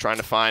tanking back, trying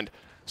to find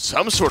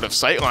some sort of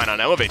sightline on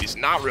Elevate. He's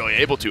not really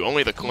able to.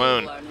 Only the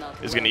clone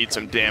is going to eat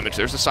some damage.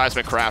 There's the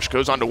seismic crash.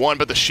 Goes on to 1,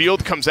 but the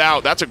shield comes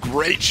out. That's a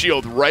great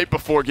shield right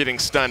before getting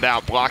stunned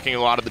out, blocking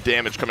a lot of the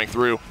damage coming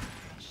through.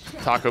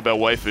 Taco Bell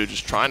Waifu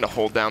just trying to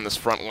hold down this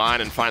front line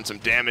and find some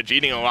damage.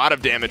 Eating a lot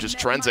of damage is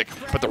Trenzik,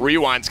 but the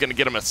rewind's going to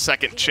get him a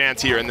second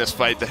chance here in this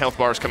fight. The health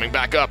bar is coming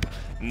back up,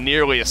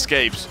 nearly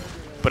escapes,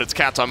 but it's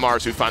Cats on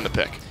Mars who find the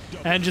pick.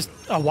 And just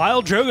a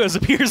wild Drogos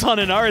appears on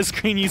Inara's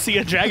screen. You see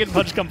a Dragon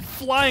Punch come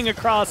flying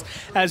across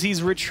as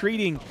he's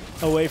retreating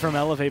away from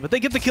Elevate. But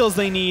they get the kills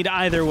they need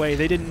either way.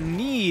 They didn't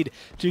need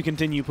to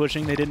continue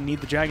pushing. They didn't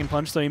need the Dragon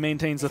Punch, so he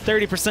maintains the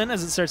 30%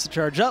 as it starts to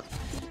charge up.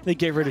 They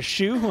get rid of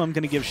Shu, who I'm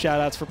going to give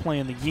shout-outs for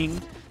playing the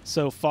Ying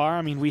so far.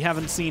 I mean, we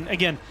haven't seen,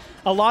 again,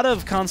 a lot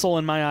of console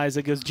in my eyes.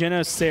 It goes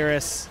Genos,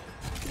 Ceres,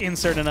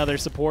 insert another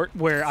support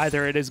where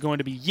either it is going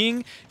to be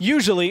Ying,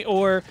 usually,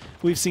 or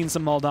we've seen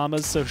some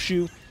Maldamas, so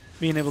Shu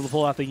being able to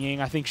pull out the Ying,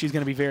 I think she's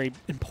going to be very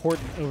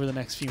important over the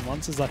next few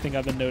months, as I think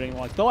I've been noting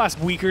like the last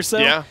week or so.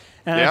 Yeah.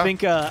 And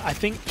I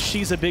think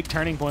she's a big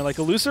turning point. Like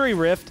Illusory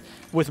Rift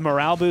with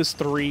Morale Boost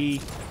 3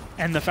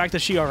 and the fact that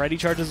she already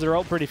charges her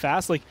ult pretty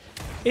fast, like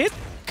it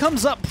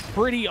comes up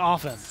pretty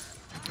often.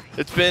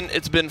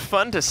 It's been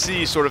fun to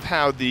see sort of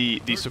how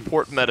the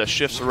support meta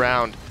shifts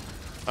around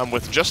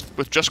with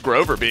just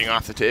Grover being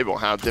off the table,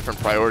 how different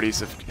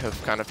priorities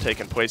have kind of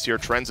taken place here.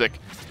 Trinzic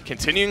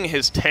continuing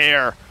his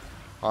tear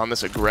on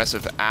this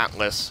aggressive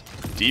Atlas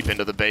deep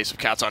into the base of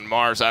Cats on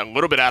Mars. A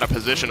little bit out of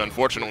position,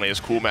 unfortunately, is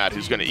Coolmad,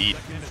 who's going to eat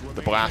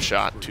the blast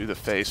shot to the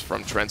face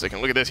from Trinzic.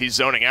 And look at this, he's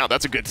zoning out.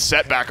 That's a good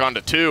setback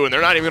onto 2, and they're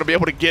not even going to be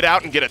able to get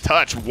out and get a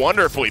touch.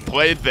 Wonderfully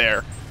played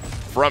there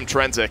from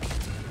Trinzic.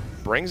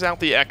 Brings out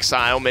the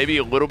Exile, maybe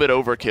a little bit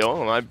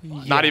overkill.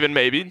 Not even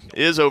maybe,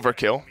 is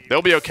overkill.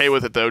 They'll be okay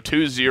with it, though.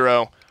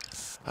 2-0.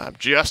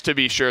 Just to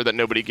be sure that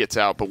nobody gets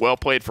out, but well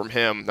played from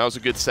him. That was a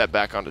good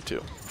setback onto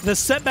 2. The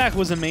setback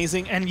was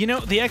amazing, and you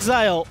know, the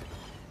Exile,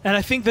 and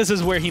I think this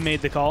is where he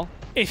made the call.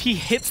 If he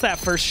hits that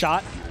first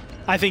shot,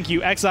 I think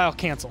you Exile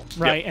cancel,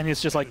 right? Yep. And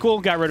it's just like, cool,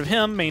 got rid of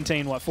him,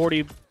 maintain, what,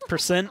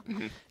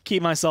 40%?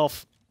 Keep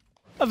myself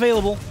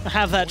available,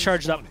 have that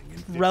charged up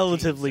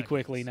relatively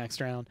quickly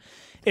next round.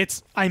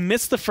 I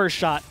missed the first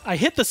shot, I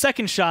hit the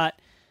second shot,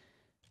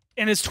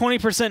 and is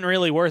 20%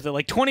 really worth it?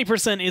 Like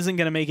 20% isn't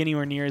going to make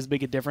anywhere near as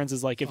big a difference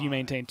as like if you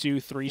maintain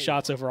 2-3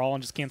 shots overall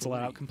and just cancel it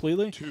out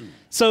completely.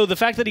 So the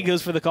fact that he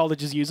goes for the call to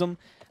just use them,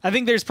 I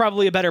think there's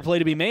probably a better play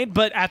to be made,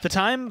 but at the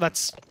time,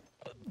 that's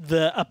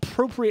the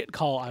appropriate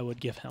call I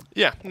would give him.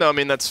 Yeah, no, I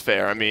mean, that's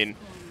fair. I mean,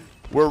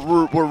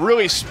 we're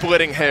really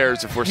splitting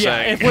hairs if we're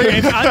saying.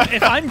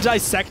 If I'm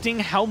dissecting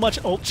how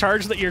much ult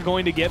charge that you're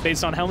going to get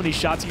based on how many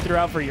shots you throw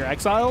out for your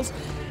Exiles,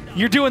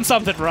 you're doing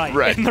something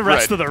right in the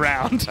rest of the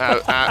round.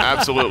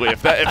 Absolutely.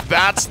 If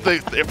that's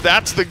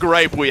the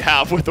gripe we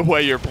have with the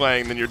way you're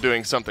playing, then you're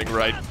doing something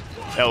right.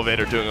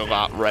 Elevator doing a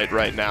lot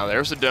right now.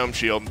 There's a Dome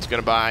Shield. It's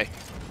going to buy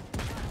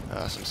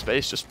some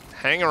space. Just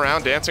hanging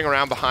around, dancing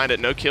around behind it.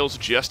 No kills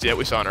just yet.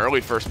 We saw an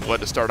early first blood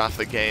to start off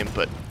the game,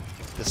 but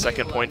the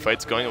second point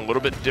fight's going a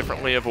little bit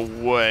differently of a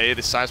way.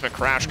 The seismic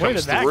crash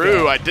comes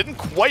through. I didn't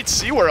quite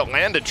see where it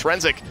landed.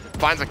 Trinzic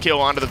finds a kill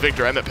onto the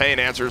Victor. Emmett Payne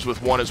answers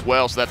with 1 as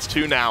well, so that's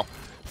 2 now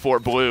for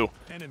Blue.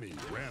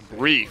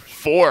 3,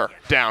 4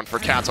 down for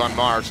Cats on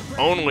Mars.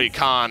 Only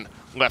Khan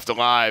left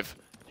alive.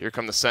 Here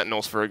come the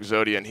Sentinels for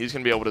Exodia, and he's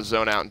going to be able to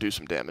zone out and do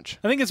some damage.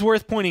 I think it's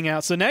worth pointing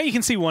out. So now you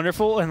can see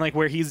Wonderful and like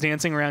where he's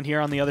dancing around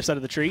here on the other side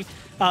of the tree.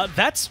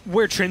 That's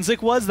where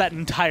Trinzic was that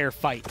entire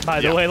fight,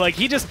 by the way. Like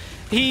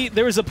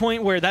there was a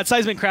point where that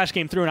seismic crash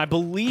came through, and I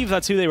believe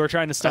that's who they were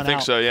trying to stun out. I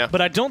think so, yeah.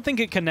 But I don't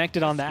think it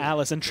connected on the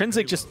Atlas, and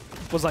Trinzic just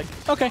was like,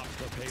 okay,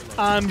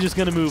 I'm just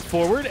going to move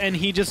forward, and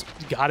he just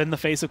got in the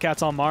face of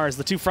Cats on Mars.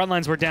 The 2 front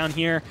lines were down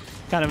here,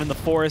 kind of in the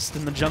forest,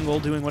 in the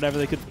jungle, doing whatever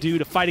they could do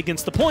to fight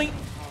against the point.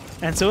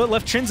 And so it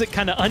left Trinzic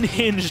kind of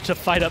unhinged to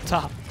fight up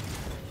top.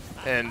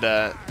 And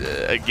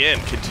again,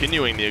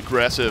 continuing the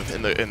aggressive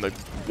and the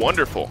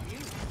wonderful,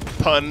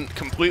 pun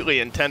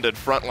completely intended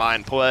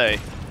frontline play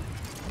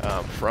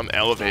from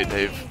Elevate.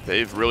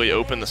 They've really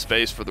opened the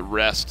space for the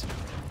rest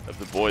of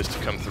the boys to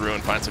come through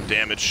and find some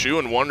damage. Shu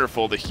and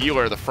Wonderful, the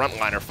healer, the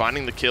frontliner,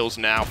 finding the kills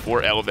now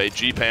for Elevate.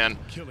 G-Pan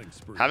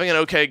having an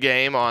okay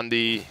game on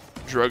the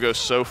Drogo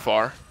so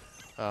far.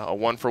 A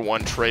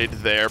 1-for-1 trade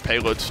there.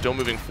 Payload still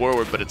moving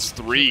forward, but it's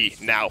 3,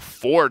 now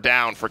 4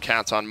 down for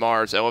Cats on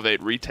Mars.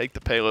 Elevate retake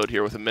the payload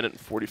here with 1 minute and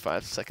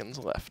 45 seconds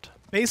left.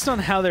 Based on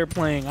how they're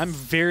playing, I'm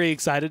very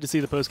excited to see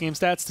the post-game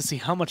stats to see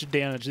how much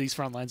damage these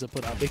front lines have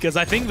put up, because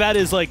I think that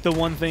is like the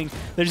one thing.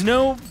 There's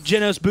no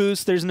Genos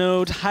boost, there's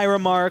no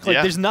Tyra mark,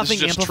 like there's nothing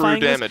this is just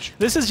amplifying true damage.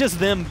 This is just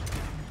them,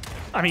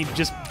 I mean,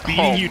 just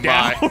beating you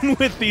down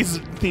with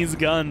these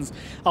guns.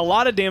 A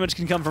lot of damage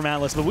can come from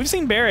Atlas, but we've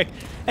seen Barrack,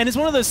 and it's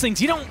one of those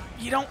things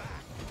you're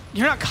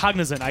not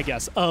cognizant, I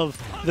guess,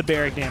 of the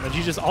Barrack damage.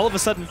 You just all of a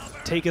sudden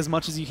take as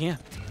much as you can.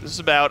 This is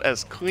about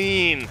as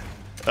clean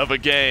of a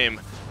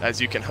game as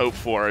you can hope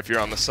for if you're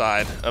on the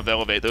side of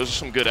Elevate. Those are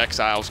some good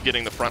Exiles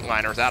getting the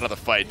frontliners out of the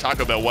fight.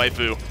 Taco Bell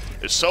Waifu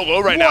is so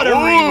low right now.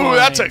 Ooh,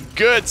 that's a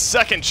good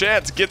second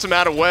chance. Gets him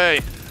out of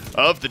way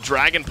of the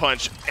Dragon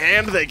Punch,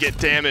 and they get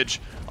damage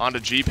onto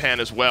G-Pan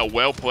as well.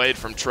 Well played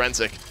from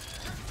Trinzic.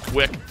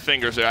 Quick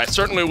fingers there. I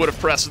certainly would have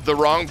pressed the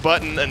wrong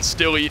button and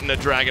still eaten a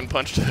Dragon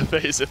Punch to the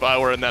face if I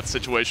were in that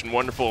situation.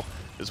 Wonderful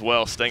as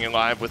well, staying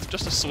alive with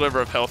just a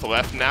sliver of health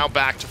left. Now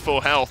back to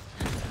full health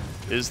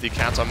is the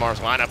Cats on Mars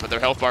lineup, but their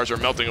health bars are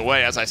melting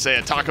away. As I say,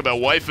 a Taco Bell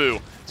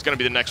Waifu is going to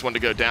be the next one to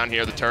go down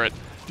here. The turret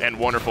and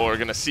Wonderful are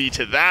going to see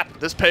to that.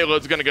 This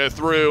payload's going to go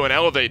through, and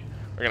Elevate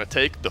are going to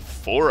take the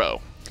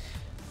 4-0.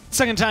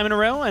 Second time in a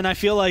row, and I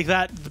feel like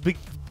that the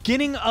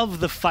beginning of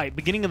the fight,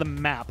 beginning of the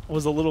map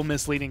was a little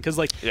misleading, because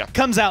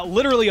comes out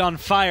literally on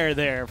fire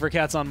there for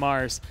Cats on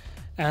Mars,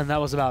 and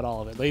that was about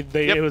all of it.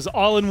 It was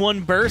all in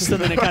one burst,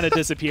 and then it kind of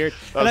disappeared.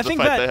 And I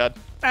think that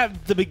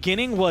at the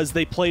beginning was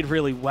they played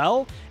really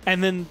well,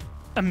 and then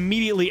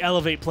immediately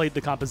Elevate played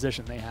the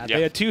composition they had. Yep.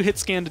 They had 2 hit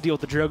scan to deal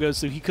with the Drogos,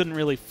 so he couldn't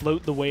really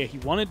float the way he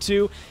wanted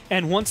to.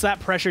 And once that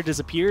pressure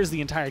disappears,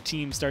 the entire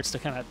team starts to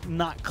kind of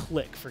not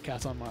click for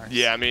Cats on Mars.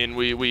 Yeah, I mean,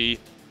 we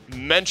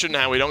mentioned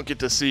how we don't get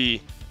to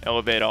see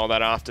Elevate all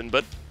that often,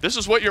 but this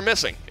is what you're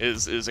missing,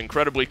 is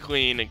incredibly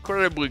clean,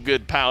 incredibly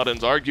good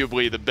Paladins,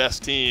 arguably the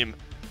best team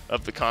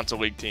of the Console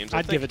League teams.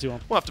 I'd give it to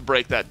them. We'll have to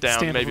break that down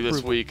Stamp maybe of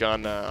this week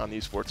on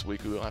Esports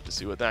Week. We'll have to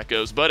see what that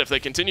goes. But if they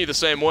continue the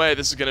same way,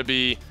 this is going to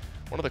be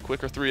one of the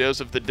quicker 3-0s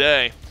of the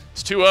day.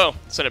 It's 2-0.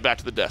 Send it back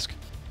to the desk.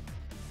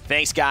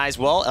 Thanks, guys.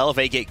 Well,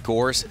 Elevate get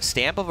Gore's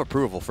stamp of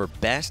approval for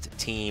best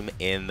team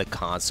in the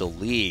Console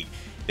League.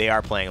 They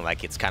are playing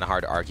like it's kind of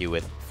hard to argue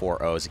with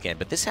 4-0s again,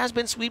 but this has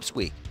been sweeps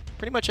week.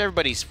 Pretty much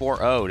everybody's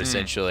 4-0'd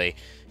essentially,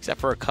 except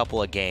for a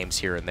couple of games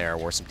here and there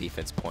where some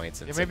defense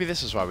points. And maybe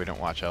this is why we don't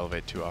watch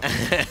Elevate too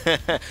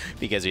often.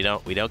 Because we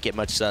don't get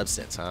much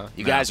substance, huh?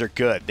 You guys are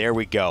good. There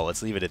we go.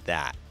 Let's leave it at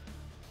that.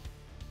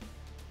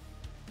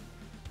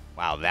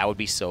 Wow, that would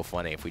be so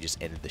funny if we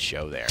just ended the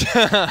show there.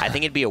 I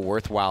think it'd be a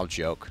worthwhile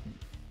joke.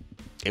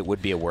 It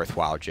would be a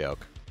worthwhile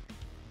joke.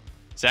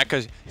 Is that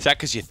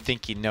because you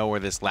think you know where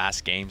this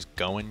last game's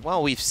going?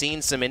 Well, we've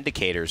seen some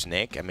indicators,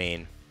 Nick. I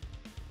mean,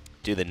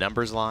 do the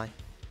numbers lie?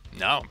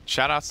 No.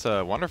 Shoutouts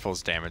to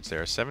Wonderful's damage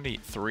there.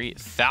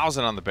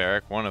 73,000 on the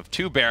Barrack. One of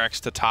 2 Barracks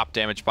to top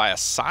damage by a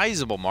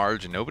sizable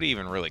margin. Nobody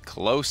even really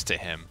close to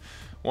him.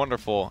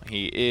 Wonderful.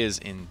 He is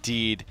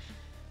indeed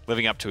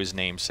living up to his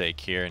namesake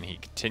here, and he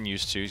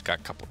continues to. He's got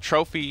a couple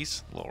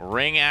trophies, a little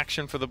ring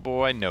action for the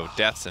boy. No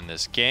deaths in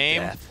this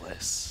game.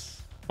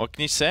 Deathless. What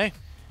can you say?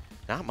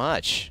 Not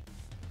much.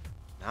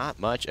 Not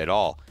much at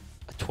all.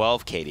 A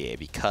 12 KDA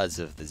because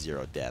of the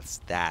 0 deaths.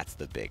 That's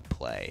the big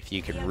play. If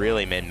you can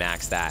really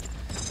min-max that,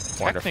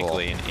 wonderful.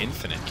 Technically an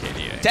infinite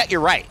KDA. You're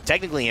right.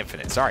 Technically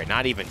infinite. Sorry,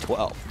 not even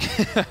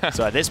 12.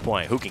 So at this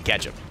point, who can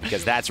catch him?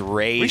 Because that's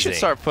raising. We should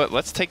start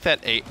let's take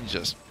that 8 and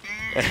just...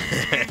 All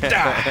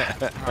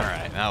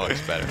right, that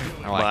looks better.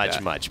 I like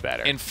that. Much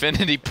better.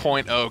 Infinity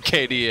 .0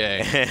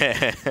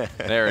 KDA.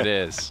 There it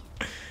is.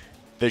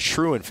 The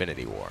true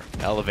Infinity War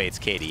elevates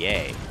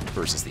KDA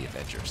versus the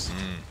Avengers.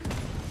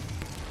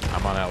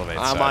 I'm on Elevate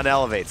side. I'm on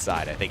Elevate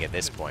side, I think, at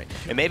this point.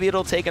 And maybe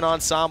it'll take an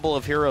ensemble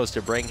of heroes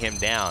to bring him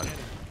down.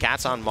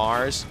 Cats on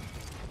Mars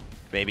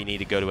maybe need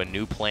to go to a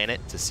new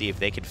planet to see if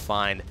they can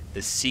find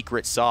the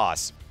secret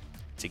sauce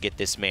to get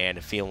this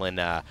man feeling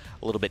a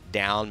little bit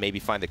down, maybe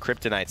find the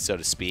kryptonite, so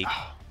to speak.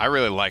 I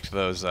really liked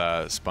those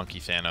Spunky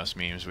Thanos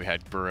memes we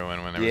had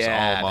brewing when there was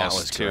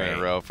almost 2 in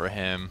a row for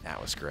him. That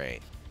was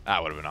great.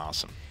 That would have been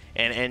awesome.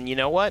 And you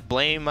know what?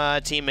 Blame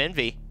Team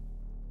Envy,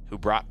 who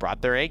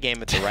brought their A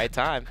game at the right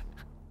time.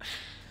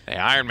 They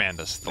Iron Man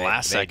this the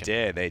last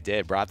second. They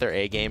did. Brought their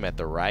A game at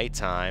the right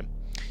time.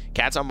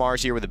 Cats on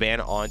Mars here with a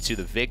ban onto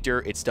the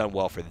Victor. It's done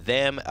well for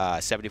them.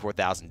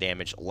 74,000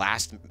 damage.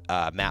 Last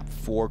map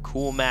for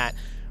Cool Matt,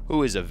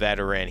 who is a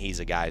veteran. He's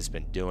a guy who's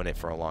been doing it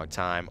for a long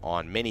time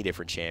on many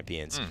different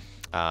champions.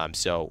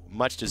 So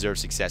much deserved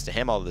success to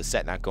him, although the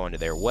set not going to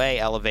their way.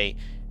 Elevate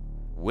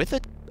with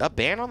a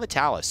ban on the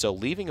Talus. So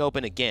leaving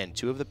open again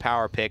 2 of the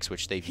power picks,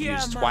 which they've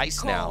used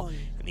twice now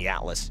in the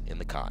Atlas in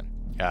the con.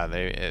 Yeah,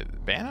 they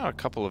ban out a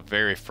couple of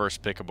very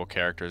first pickable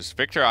characters.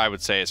 Victor, I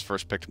would say, is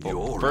first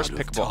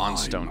pickable on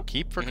Stone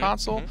Keep for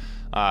console.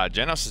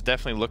 Genos has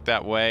definitely looked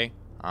that way.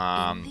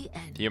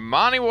 The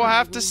Amani will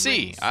have to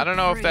see. I don't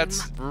know if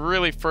that's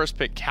really first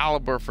pick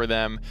caliber for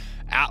them.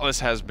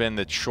 Atlas has been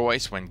the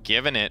choice when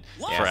given it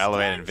for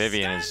Elevate, and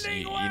Vivian is,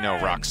 you know,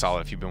 rock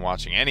solid. If you've been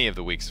watching any of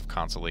the weeks of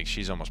Console League,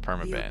 she's almost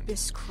perma-banned.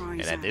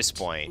 And at this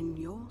point,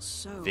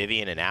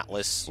 Vivian and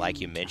Atlas, like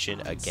you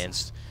mentioned,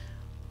 against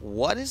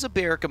what is a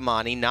Barrack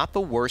Amani? Not the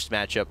worst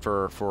matchup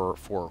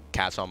for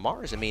Cats on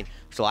Mars. I mean,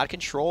 there's a lot of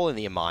control in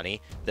the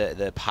Amani.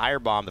 The Pyre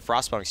Bomb, the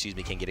Frost Bomb, excuse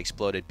me, can get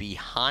exploded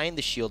behind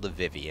the shield of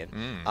Vivian.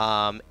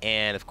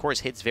 And, of course,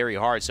 hits very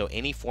hard. So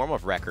any form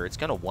of wrecker, it's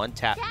going to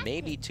 1-tap,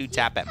 maybe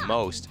 2-tap at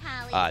most,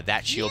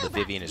 that shield of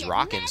Vivian is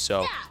rocking.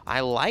 So I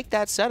like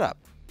that setup.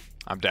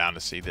 I'm down to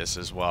see this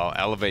as well.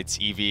 Elevate's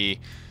EV.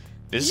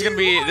 This is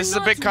a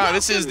big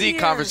this is the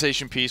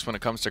conversation piece when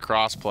it comes to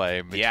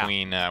crossplay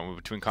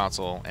between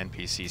console and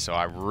PC. So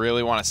I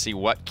really want to see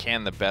what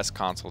can the best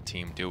console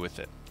team do with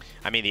it.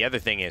 I mean, the other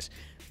thing is,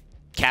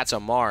 Cats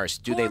on Mars,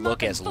 do they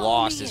look as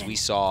lost as we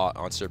saw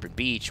on Serpent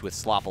Beach with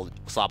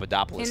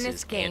Slopodopoulos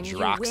and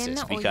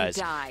Jiraxis? Because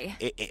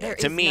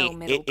to me,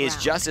 it is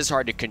just as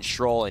hard to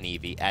control an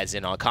Eevee as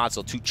in on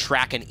console to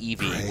track an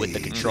Eevee with the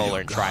controller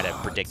and try to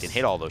predict and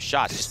hit all those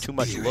shots. Just too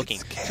much looking,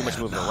 too much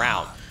moving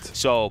around.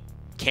 So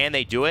can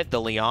they do it?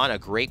 The Leon, a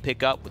great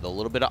pickup with a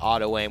little bit of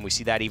auto aim. We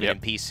see that even in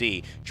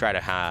PC. Try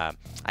to,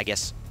 I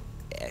guess,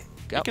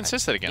 be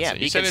consistent against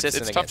it. You said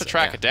it's tough to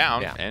track it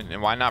down, and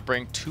why not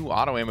bring 2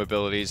 auto aim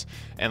abilities?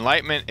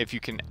 Enlightenment, if you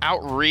can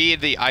outread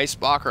the ice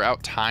block or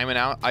out-time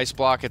an ice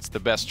block, it's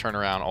the best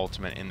turnaround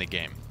ultimate in the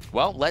game.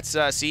 Well, let's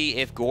see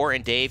if Gore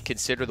and Dave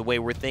consider the way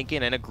we're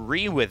thinking and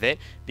agree with it,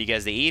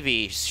 because the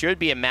Eevee should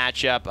be a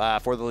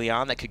matchup for the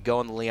Leon that could go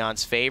in the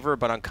Leon's favor,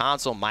 but on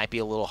console might be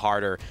a little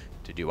harder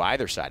to do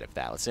either side of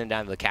that. Let's send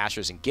down to the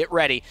casters and get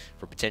ready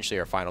for potentially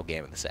our final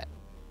game of the set.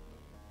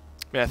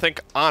 I mean, I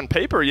think on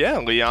paper, yeah,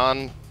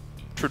 Leon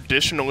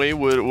traditionally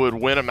would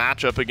win a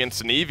matchup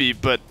against an Eevee,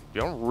 but you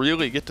don't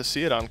really get to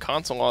see it on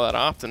console all that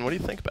often. What do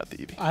you think about the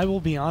Eevee? I will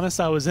be honest,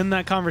 I was in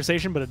that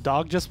conversation, but a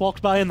dog just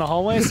walked by in the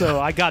hallway,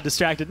 so I got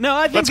distracted. No,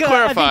 I think Let's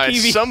clarify. I think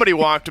Eevee, somebody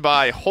walked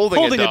by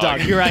holding a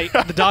dog. You're right.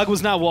 The dog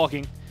was not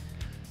walking.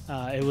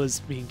 It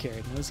was being carried.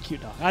 It was a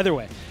cute dog. Either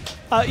way,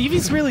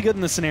 Eevee's really good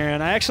in this scenario,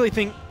 and I actually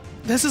think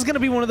this is going to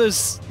be one of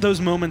those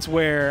moments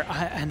where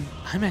I'm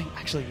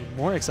actually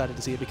more excited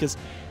to see it, because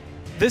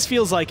this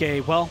feels like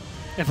well,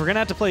 if we're going to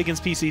have to play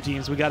against PC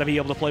teams, we got to be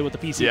able to play what the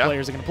PC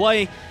players are going to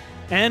play,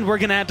 and we're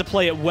going to have to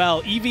play it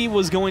well. Eevee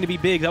was going to be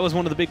big. That was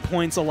one of the big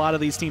points a lot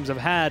of these teams have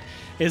had,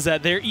 is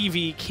that their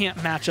Eevee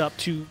can't match up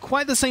to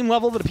quite the same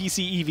level that a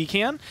PC Eevee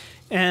can,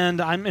 and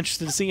I'm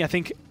interested to see. I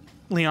think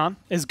Leon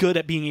is good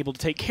at being able to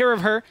take care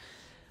of her,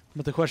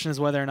 but the question is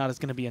whether or not it's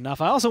going to be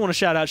enough. I also want to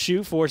shout out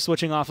Shu for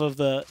switching off of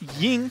the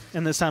Ying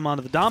and this time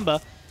onto the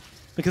Damba,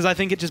 because I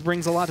think it just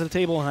brings a lot to the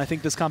table, and I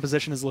think this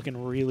composition is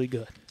looking really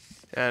good.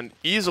 And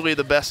easily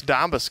the best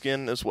Damba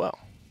skin as well.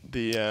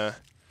 The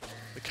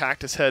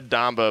Cactus Head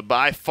Damba,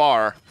 by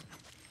far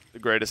the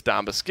greatest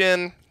Damba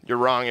skin. You're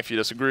wrong if you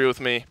disagree with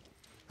me.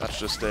 That's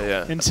just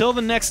a... Until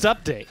the next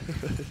update.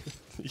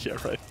 Yeah,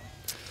 right.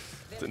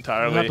 It's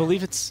entirely... I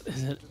believe it's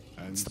the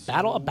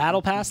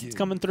battle pass that's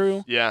coming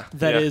through. Yeah.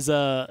 That is,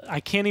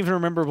 I can't even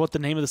remember what the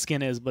name of the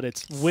skin is, but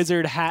it's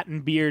Wizard Hat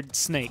and Beard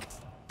Snake.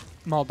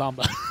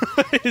 Maldamba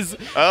is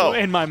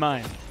in my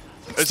mind.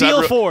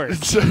 Steel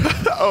Forge.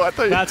 Oh, I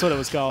thought that's what it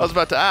was called. I was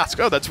about to ask.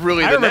 Oh, that's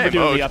really the name. I remember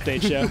doing the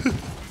update show.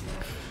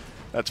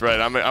 That's right.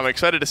 I'm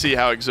excited to see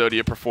how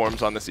Exodia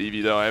performs on this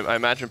Eevee, though. I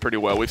imagine pretty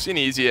well. We've seen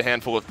Eevee a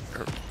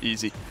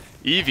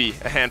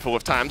handful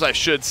of times, I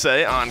should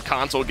say, on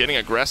console, getting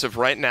aggressive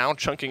right now,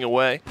 chunking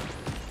away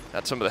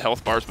at some of the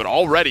health bars, but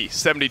already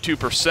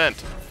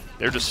 72%.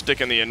 They're just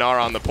sticking the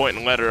Inara on the point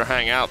and let her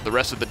hang out. The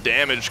rest of the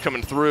damage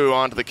coming through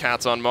onto the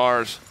Cats on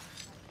Mars.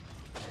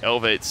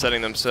 Elevate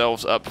setting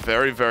themselves up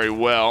very, very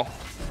well.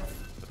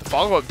 But the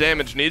follow-up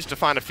damage needs to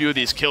find a few of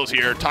these kills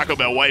here. Taco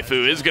Bell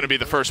Waifu is going to be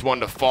the first one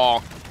to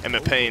fall, and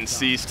Mepane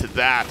sees to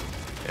that.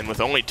 And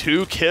with only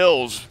 2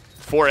 kills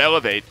for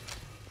Elevate,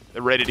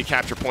 they're ready to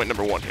capture point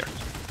number 1 here.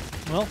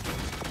 Well,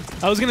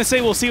 I was going to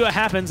say we'll see what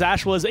happens.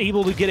 Ash was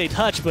able to get a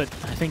touch, but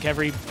I think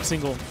every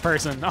single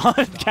person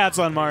on Cats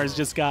on Mars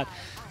just got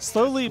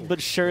slowly but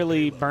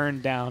surely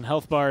burned down.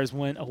 Health bars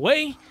went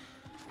away,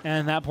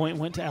 and that point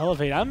went to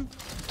Elevate. I'm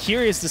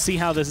curious to see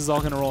how this is all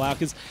going to roll out,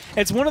 because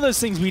it's one of those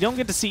things we don't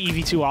get to see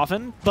Eevee too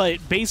often, but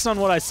based on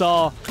what I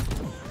saw,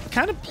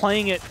 kind of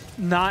playing it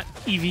not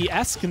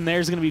Eevee-esque, and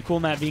there's going to be cool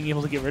Matt being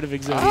able to get rid of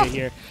Exodia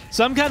here.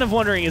 So I'm kind of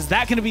wondering, is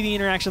that going to be the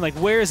interaction? Like,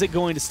 where is it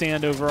going to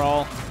stand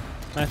overall?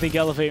 And I think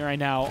Elevate right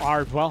now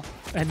are, well,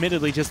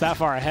 admittedly just that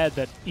far ahead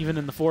that even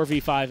in the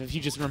 4v5, if you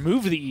just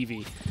remove the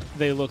Eevee,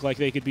 they look like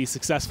they could be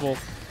successful.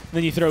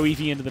 Then you throw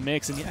Eevee into the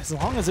mix, and as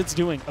long as it's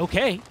doing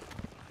okay,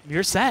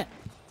 you're set.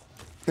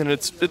 And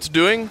it's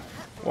doing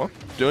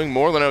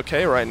more than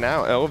okay right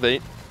now.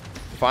 Elevate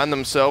find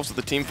themselves with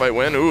the team fight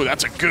win. Ooh,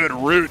 that's a good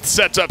route.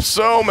 Sets up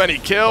so many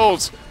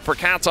kills for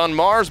Cats on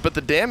Mars, but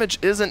the damage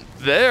isn't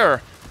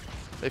there.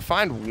 They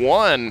find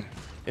 1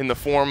 in the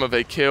form of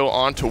a kill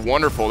onto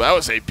Wonderful. That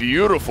was a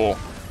beautiful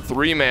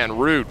 3-man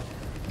route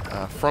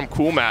from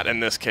Cool Matt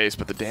in this case,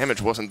 but the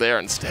damage wasn't there.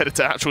 Instead, it's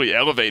actually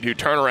Elevate who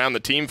turn around the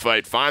team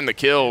fight, find the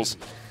kills.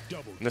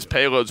 And this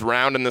payload's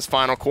round in this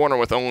final corner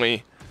with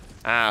only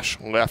Ash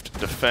left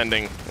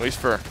defending, at least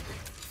for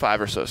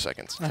 5 or so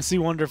seconds. I see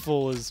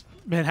Wonderful has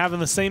been having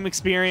the same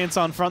experience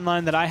on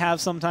frontline that I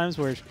have sometimes,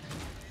 where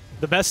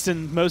the best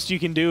and most you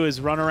can do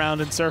is run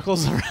around in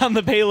circles around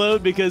the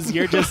payload, because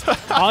you're just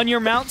on your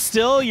mount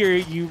still.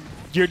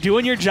 You're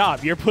doing your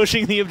job. You're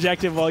pushing the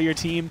objective while your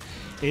team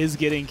is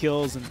getting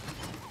kills. And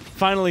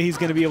finally, he's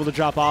going to be able to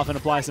drop off and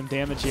apply some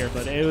damage here.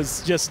 But it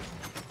was just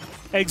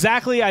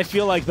exactly, I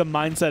feel like, the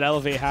mindset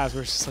Elevate has,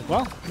 where it's just like,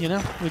 well, you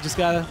know, we just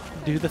got to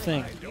do the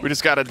thing. We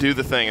just got to do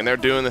the thing, and they're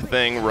doing the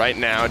thing right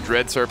now.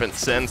 Dread Serpent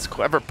sends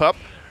Clever Pup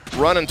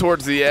running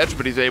towards the edge,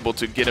 but he's able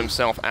to get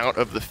himself out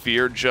of the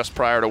fear just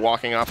prior to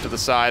walking off to the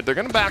side. They're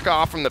going to back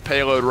off from the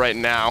payload right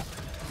now.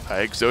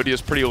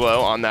 Exodia's pretty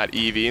low on that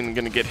Eevee, and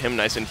going to get him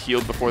nice and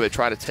healed before they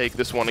try to take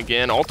this one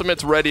again.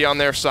 Ultimate's ready on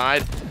their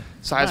side.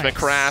 Seismic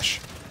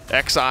Crash,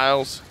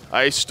 Exiles,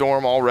 Ice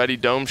Storm already,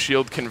 Dome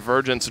Shield,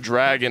 Convergence,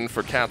 Dragon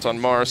for Cats on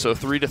Mars. So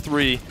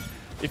 3-3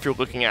 if you're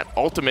looking at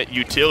ultimate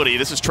utility.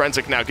 This is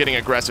Trensic now getting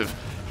aggressive.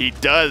 He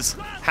does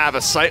have a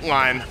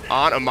sightline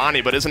on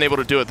Amani, but isn't able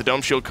to do it. The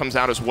Dome Shield comes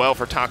out as well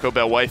for Taco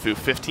Bell Waifu.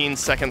 15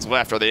 seconds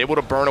left. Are they able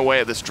to burn away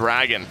at this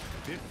Dragon?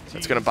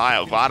 It's going to buy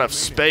a lot of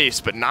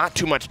space, but not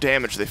too much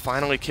damage. They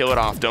finally kill it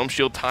off. Dome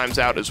Shield times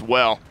out as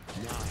well.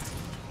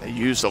 They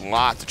used a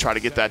lot to try to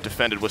get that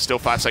defended with still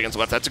 5 seconds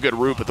left. That's a good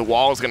route, but the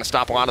wall is going to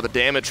stop a lot of the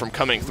damage from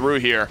coming through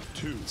here.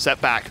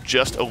 Setback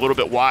just a little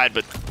bit wide,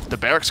 but the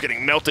Barrack's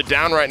getting melted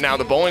down right now.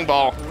 The bowling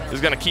ball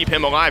is going to keep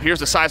him alive. Here's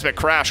the Seismic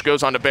Crash,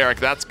 goes on to Barrack.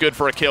 That's good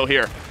for a kill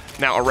here.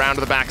 Now around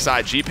to the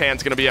backside,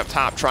 G-Pan's going to be up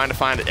top trying to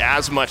find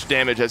as much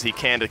damage as he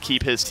can to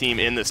keep his team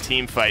in this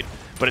team fight.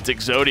 But it's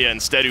Exodia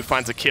instead who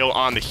finds a kill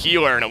on the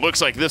healer, and it looks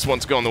like this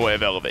one's going the way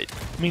of Elevate.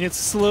 I mean, it's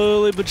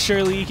slowly but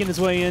surely eking his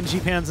way in.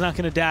 G-Pan's not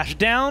going to dash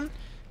down,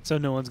 so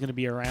no one's going to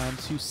be around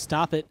to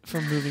stop it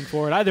from moving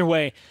forward. Either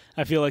way,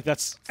 I feel like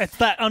it's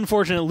that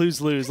unfortunate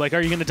lose-lose. Like,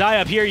 are you going to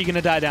die up here or are you going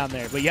to die down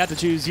there? But you have to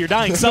choose. You're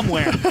dying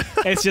somewhere.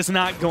 It's just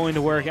not going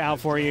to work out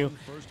for you.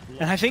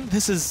 And I think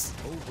this is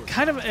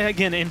kind of,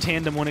 again, in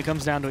tandem when it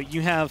comes down to it.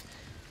 You have,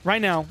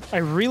 right now,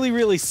 a really,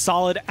 really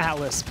solid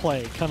Atlas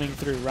play coming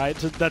through, right?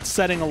 That's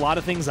setting a lot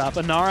of things up.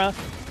 Inara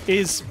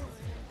is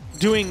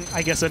doing,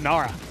 I guess,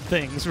 Inara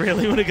things,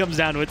 really, when it comes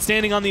down to it.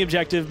 Standing on the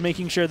objective,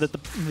 making sure that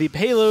the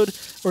payload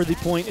or the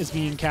point is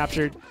being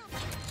captured.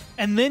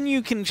 And then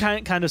you can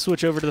kind of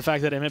switch over to the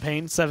fact that Emmett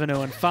Payne,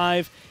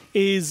 7-0-5,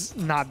 is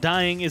not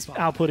dying, is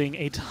outputting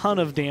a ton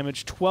of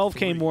damage,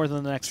 12k more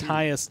than the next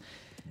highest.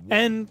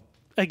 And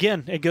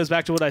again, it goes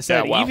back to what I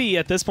said. Yeah, wow. Eevee,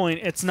 at this point,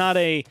 it's not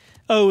a,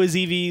 oh, is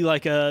Eevee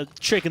like a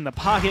trick in the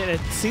pocket?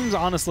 It seems,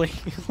 honestly,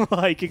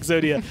 like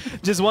Exodia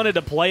just wanted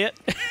to play it,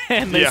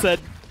 and they said,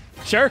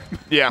 sure,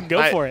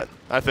 go for it.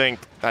 I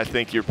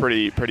think you're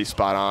pretty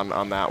spot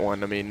on that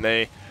one. I mean,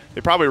 they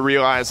probably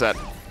realize that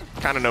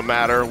kind of no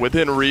matter,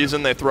 within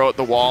reason, they throw at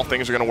the wall,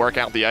 things are going to work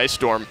out. The Ice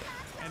Storm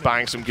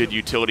buying some good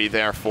utility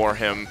there for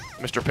him.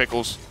 Mr.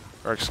 Pickles,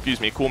 or excuse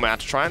me, Cool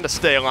Match, trying to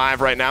stay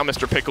alive right now.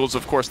 Mr. Pickles,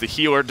 of course, the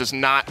healer, does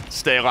not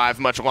stay alive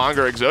much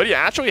longer. Exodia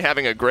actually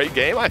having a great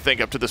game, I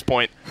think, up to this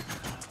point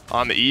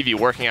on the Eevee,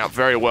 working out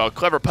very well.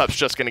 Clever Pup's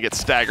just going to get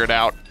staggered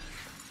out.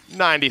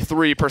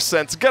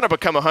 93% is going to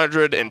become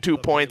 100, and 2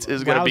 points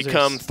is going to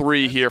become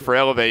 3 here for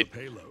Elevate.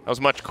 That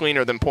was much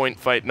cleaner than point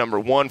fight number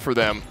 1 for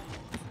them.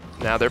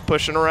 Now they're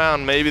pushing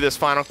around maybe this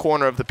final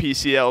corner of the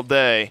PCL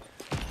day.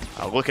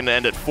 Looking to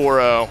end at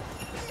 4-0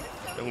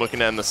 and looking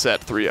to end the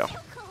set 3-0.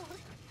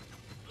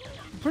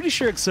 I'm pretty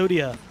sure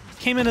Exodia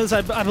came in as,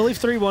 I believe,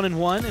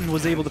 3-1-1 and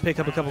was able to pick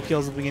up a couple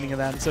kills at the beginning of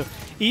that. And so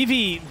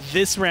Eevee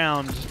this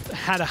round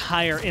had a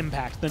higher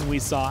impact than we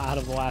saw out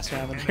of the last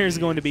round. And there's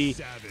going to be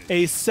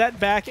a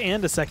setback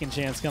and a second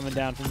chance coming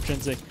down from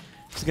Trinsic.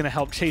 It's going to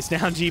help chase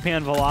down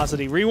G-Pan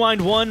Velocity.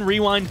 Rewind one,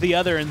 rewind the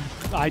other, and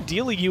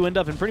ideally you end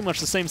up in pretty much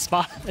the same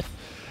spot.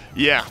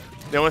 Yeah.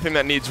 The only thing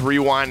that needs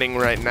rewinding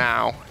right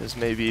now is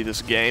maybe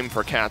this game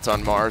for Cats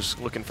on Mars,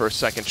 looking for a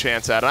second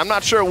chance at it. I'm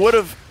not sure it would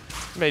have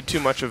made too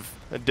much of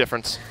a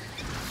difference,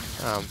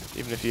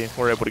 even if you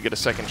were able to get a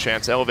second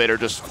chance. Elevator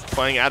just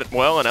playing at it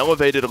well, an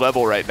elevated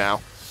level right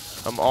now.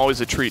 Always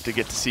a treat to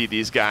get to see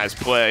these guys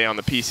play on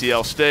the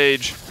PCL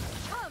stage.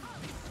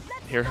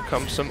 Here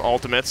comes some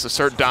ultimates.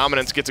 Assert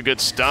Dominance gets a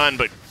good stun,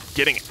 but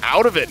getting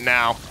out of it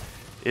now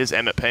is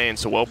Emmett Payne.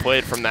 So well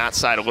played from that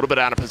side. A little bit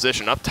out of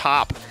position. Up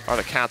top are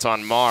the Cats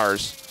on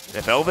Mars.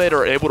 If Elevator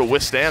are able to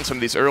withstand some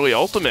of these early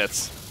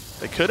ultimates,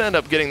 they could end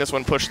up getting this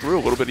one pushed through a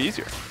little bit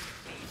easier.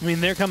 I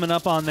mean, they're coming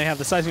up on, they have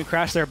the Seismic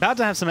Crash. They're about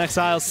to have some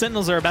Exiles.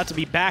 Sentinels are about to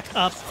be back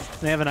up.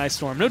 And they have an Ice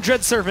Storm. No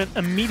Dread Serpent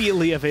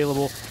immediately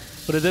available.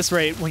 But at this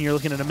rate, when you're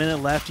looking at a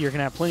minute left, you're going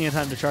to have plenty of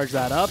time to charge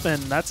that up,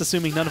 and that's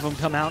assuming none of them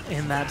come out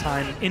in that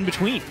time in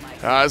between.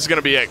 This is going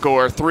to be at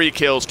Gore. 3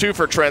 kills, 2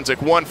 for Trinsic,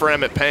 1 for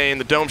Emmett Payne.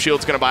 The Dome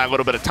Shield's going to buy a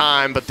little bit of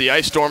time, but the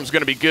Ice Storm's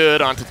going to be good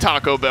onto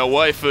Taco Bell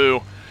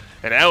Waifu.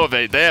 And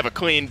Elevate, they have a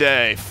clean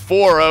day.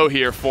 4-0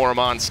 here for them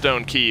on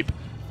Stone Keep.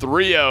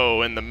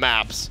 3-0 in the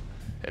maps.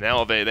 And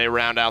Elevate, they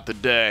round out the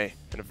day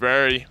in a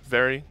very,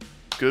 very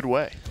good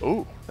way.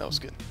 Ooh, that was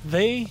good.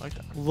 They like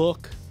that.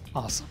 Look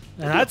awesome.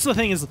 And that's the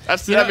thing is,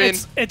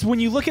 it's when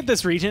you look at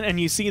this region and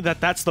you see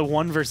that that's the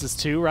 1 versus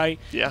 2, right?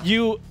 Yeah.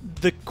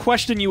 The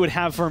question you would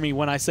have for me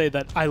when I say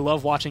that I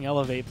love watching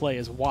Elevate play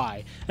is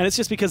why? And it's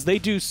just because they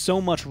do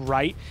so much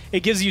right. It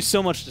gives you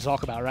so much to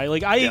talk about, right?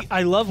 Like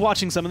I love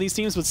watching some of these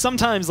teams, but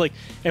sometimes like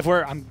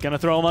I'm gonna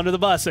throw them under the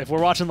bus. If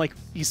we're watching like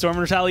East Storm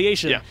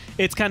Retaliation,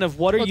 it's kind of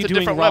what are you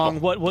doing wrong?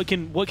 What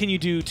can you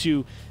do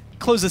to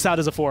close this out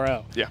as a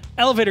 4-0. Yeah.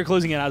 Elevator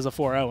closing it out as a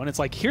 4-0. And it's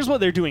like, here's what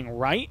they're doing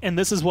right, and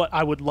this is what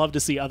I would love to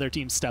see other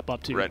teams step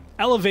up to. Right.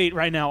 Elevate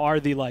right now are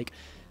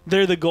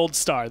they're the gold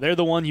star. They're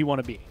the one you want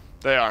to be.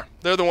 They are.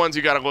 They're the ones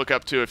you got to look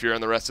up to if you're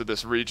in the rest of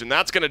this region.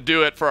 That's going to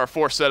do it for our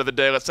 4th set of the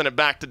day. Let's send it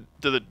back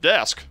to the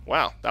desk.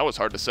 Wow, that was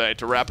hard to say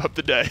to wrap up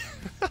the day.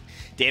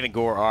 Dave and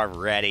Gore are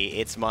ready.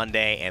 It's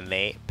Monday, and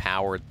they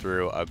powered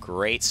through a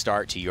great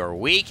start to your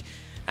week,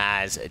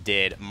 as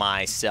did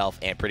myself,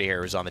 and Pretty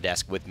Hair was on the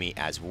desk with me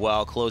as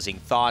well. Closing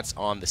thoughts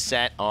on the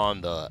set on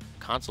the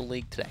console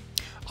league today?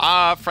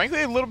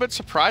 Frankly, a little bit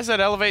surprised that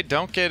Elevate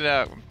don't get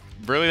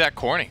really that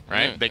corny,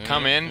 right? They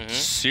come in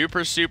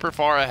super, super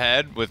far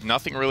ahead with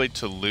nothing really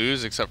to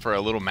lose except for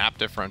a little map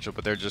differential,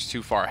 but they're just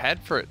too far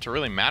ahead for it to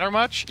really matter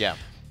much. Yeah.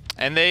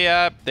 And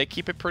they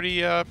keep it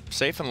pretty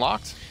safe and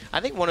locked. I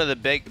think one of the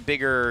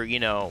bigger,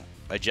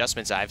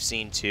 adjustments I've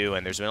seen too,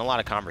 and there's been a lot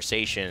of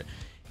conversation,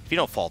 if you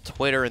don't follow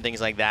Twitter and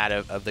things like that,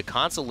 of the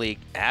console league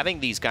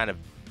having these kind of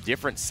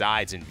different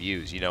sides and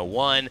views. You know,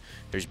 one,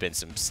 there's been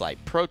some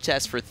slight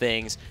protests for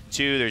things.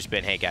 Two, there's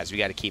been, hey guys, we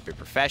got to keep it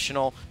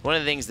professional. One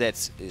of the things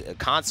that's a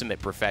consummate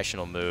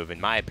professional move,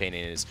 in my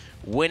opinion, is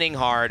winning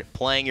hard,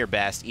 playing your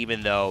best,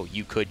 even though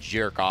you could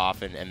jerk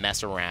off and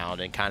mess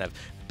around and kind of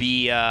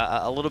be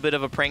a little bit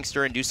of a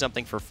prankster and do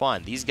something for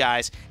fun. These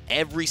guys,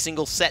 every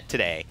single set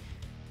today,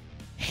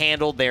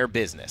 handled their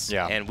business.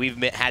 Yeah. And we've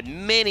had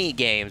many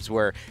games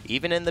where,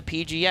 even in the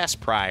PGS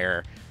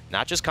prior,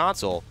 not just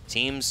console,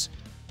 teams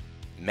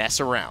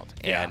mess around.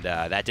 Yeah. And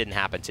that didn't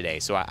happen today.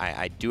 So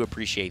I do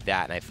appreciate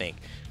that. And I think,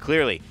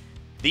 clearly,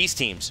 these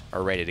teams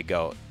are ready to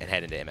go and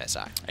head into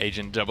MSI.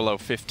 Agent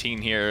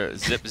 0015 here.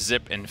 Zip,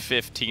 Zip, and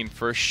 15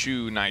 for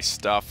Shu. Nice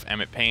stuff.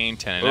 Emmett Payne,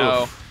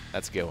 10-0.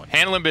 That's a good one.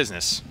 Handling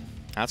business.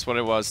 That's what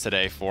it was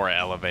today for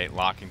Elevate,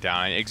 locking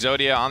down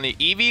Exodia on the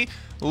Eevee.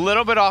 A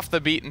little bit off the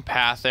beaten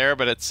path there,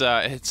 but it's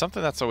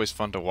something that's always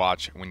fun to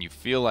watch when you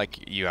feel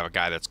like you have a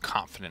guy that's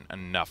confident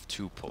enough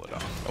to pull it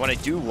off. What I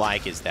do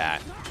like is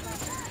that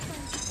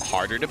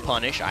harder to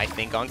punish, I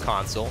think, on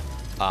console.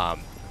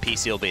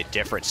 PC will be a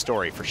different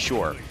story for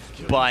sure,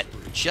 but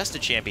just a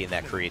champion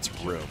that creates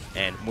room.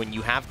 And when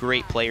you have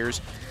great players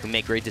who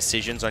make great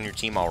decisions on your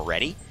team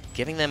already,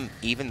 giving them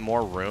even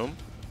more room,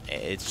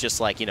 it's just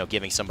like, you know,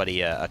 giving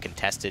somebody a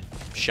contested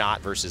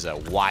shot versus a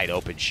wide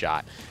open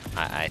shot.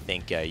 I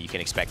think you can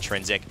expect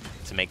Trinsic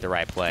to make the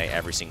right play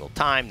every single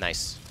time.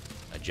 Nice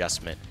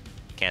adjustment.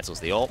 Cancels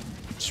the ult.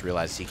 Just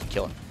realizes he can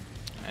kill it.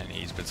 And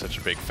he's been such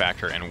a big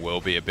factor and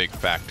will be a big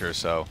factor.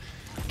 So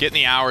getting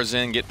the hours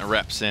in, getting the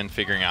reps in,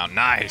 figuring out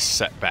nice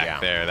setback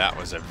there. That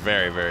was a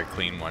very, very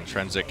clean one.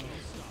 Trinsic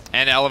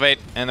and Elevate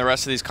and the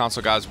rest of these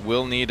console guys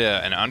will need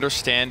an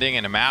understanding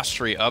and a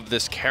mastery of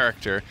this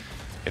character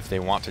if they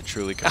want to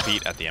truly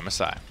compete at the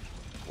MSI.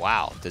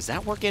 Wow, does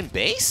that work in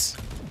base?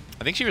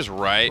 I think she was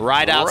right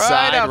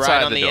outside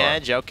on the door.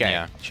 edge. Okay.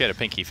 Yeah, she had a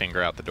pinky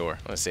finger out the door.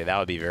 Let's say that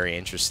would be very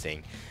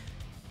interesting.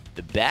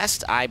 The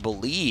best, I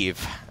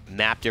believe,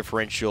 map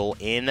differential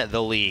in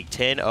the league,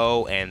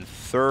 10-0 and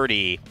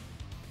 30.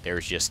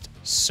 There's just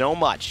so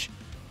much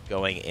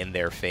going in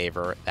their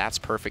favor. That's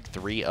perfect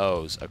 3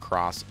 O's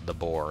across the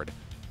board.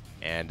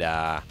 And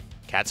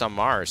Cats on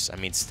Mars, I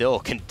mean, still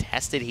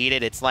contested,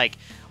 heated. It's like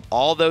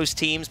all those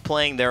teams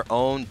playing their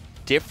own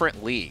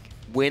different league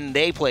when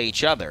they play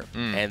each other.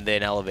 And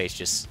then Elevate's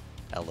just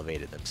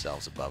elevated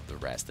themselves above the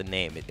rest. The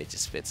name, it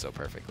just fits so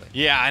perfectly.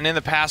 Yeah, and in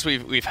the past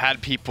we've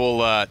had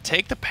people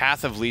take the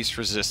path of least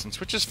resistance,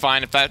 which is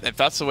fine. If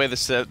that's the way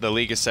the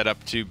league is set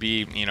up to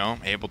be, you know,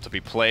 able to be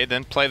played,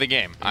 then play the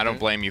game. I don't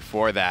blame you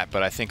for that,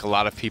 but I think a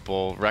lot of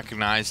people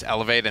recognized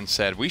Elevate and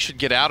said, we should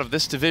get out of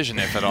this division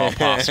if at all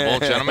possible,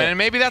 gentlemen. And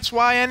maybe that's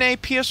why NA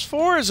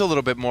PS4 is a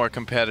little bit more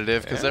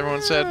competitive, because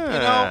everyone said, you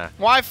know,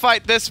 why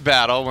fight this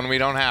battle when we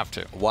don't have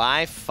to?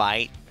 Why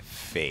fight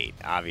fate?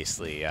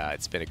 Obviously,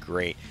 it's been a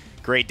great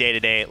day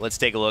today. Let's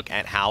take a look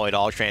at how it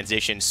all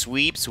transitioned.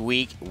 Sweeps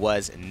week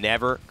was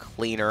never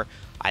cleaner.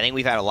 I think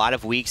we've had a lot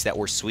of weeks that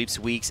were sweeps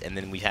weeks, and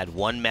then we've had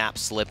one map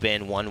slip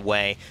in one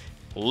way.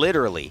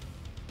 Literally,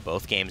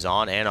 both games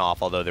on and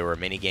off, although there were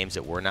many games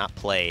that were not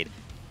played.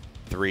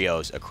 3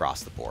 O's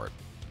across the board.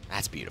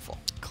 That's beautiful.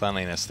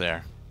 Cleanliness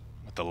there.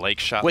 With the lake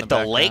shot With in the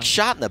the lake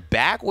shot in the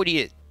back? What do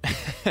you...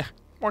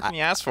 More can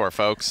you ask for,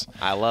 folks?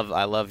 I love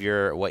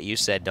what you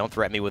said. Don't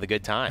threaten me with a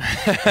good time.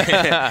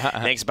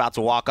 Nick's about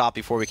to walk off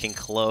before we can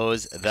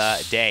close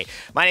the day.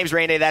 My name's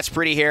Rain Day. That's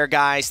Pretty Hair,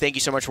 guys. Thank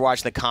you so much for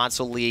watching the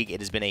Console League.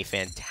 It has been a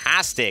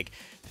fantastic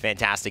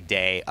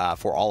day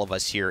for all of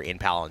us here in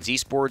Paladins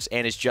Esports,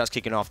 and it's just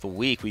kicking off the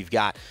week. We've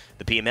got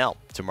the PML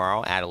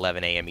tomorrow at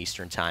 11 a.m.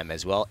 Eastern Time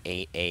as well,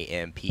 8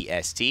 a.m.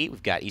 PST.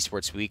 We've got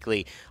Esports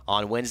Weekly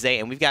on Wednesday,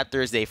 and we've got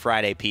Thursday,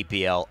 Friday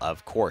PPL,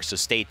 of course. So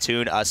stay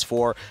tuned. Us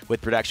four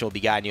with production will be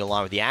guiding you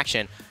along with the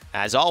action.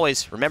 As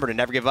always, remember to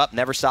never give up,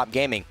 never stop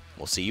gaming.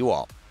 We'll see you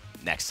all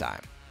next time.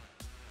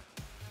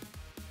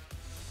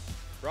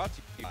 Brought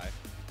to you by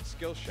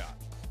Skillshot,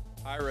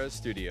 Hi-Res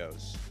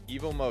Studios,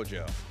 Evil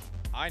Mojo,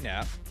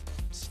 INAP,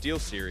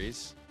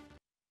 SteelSeries,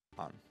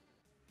 on.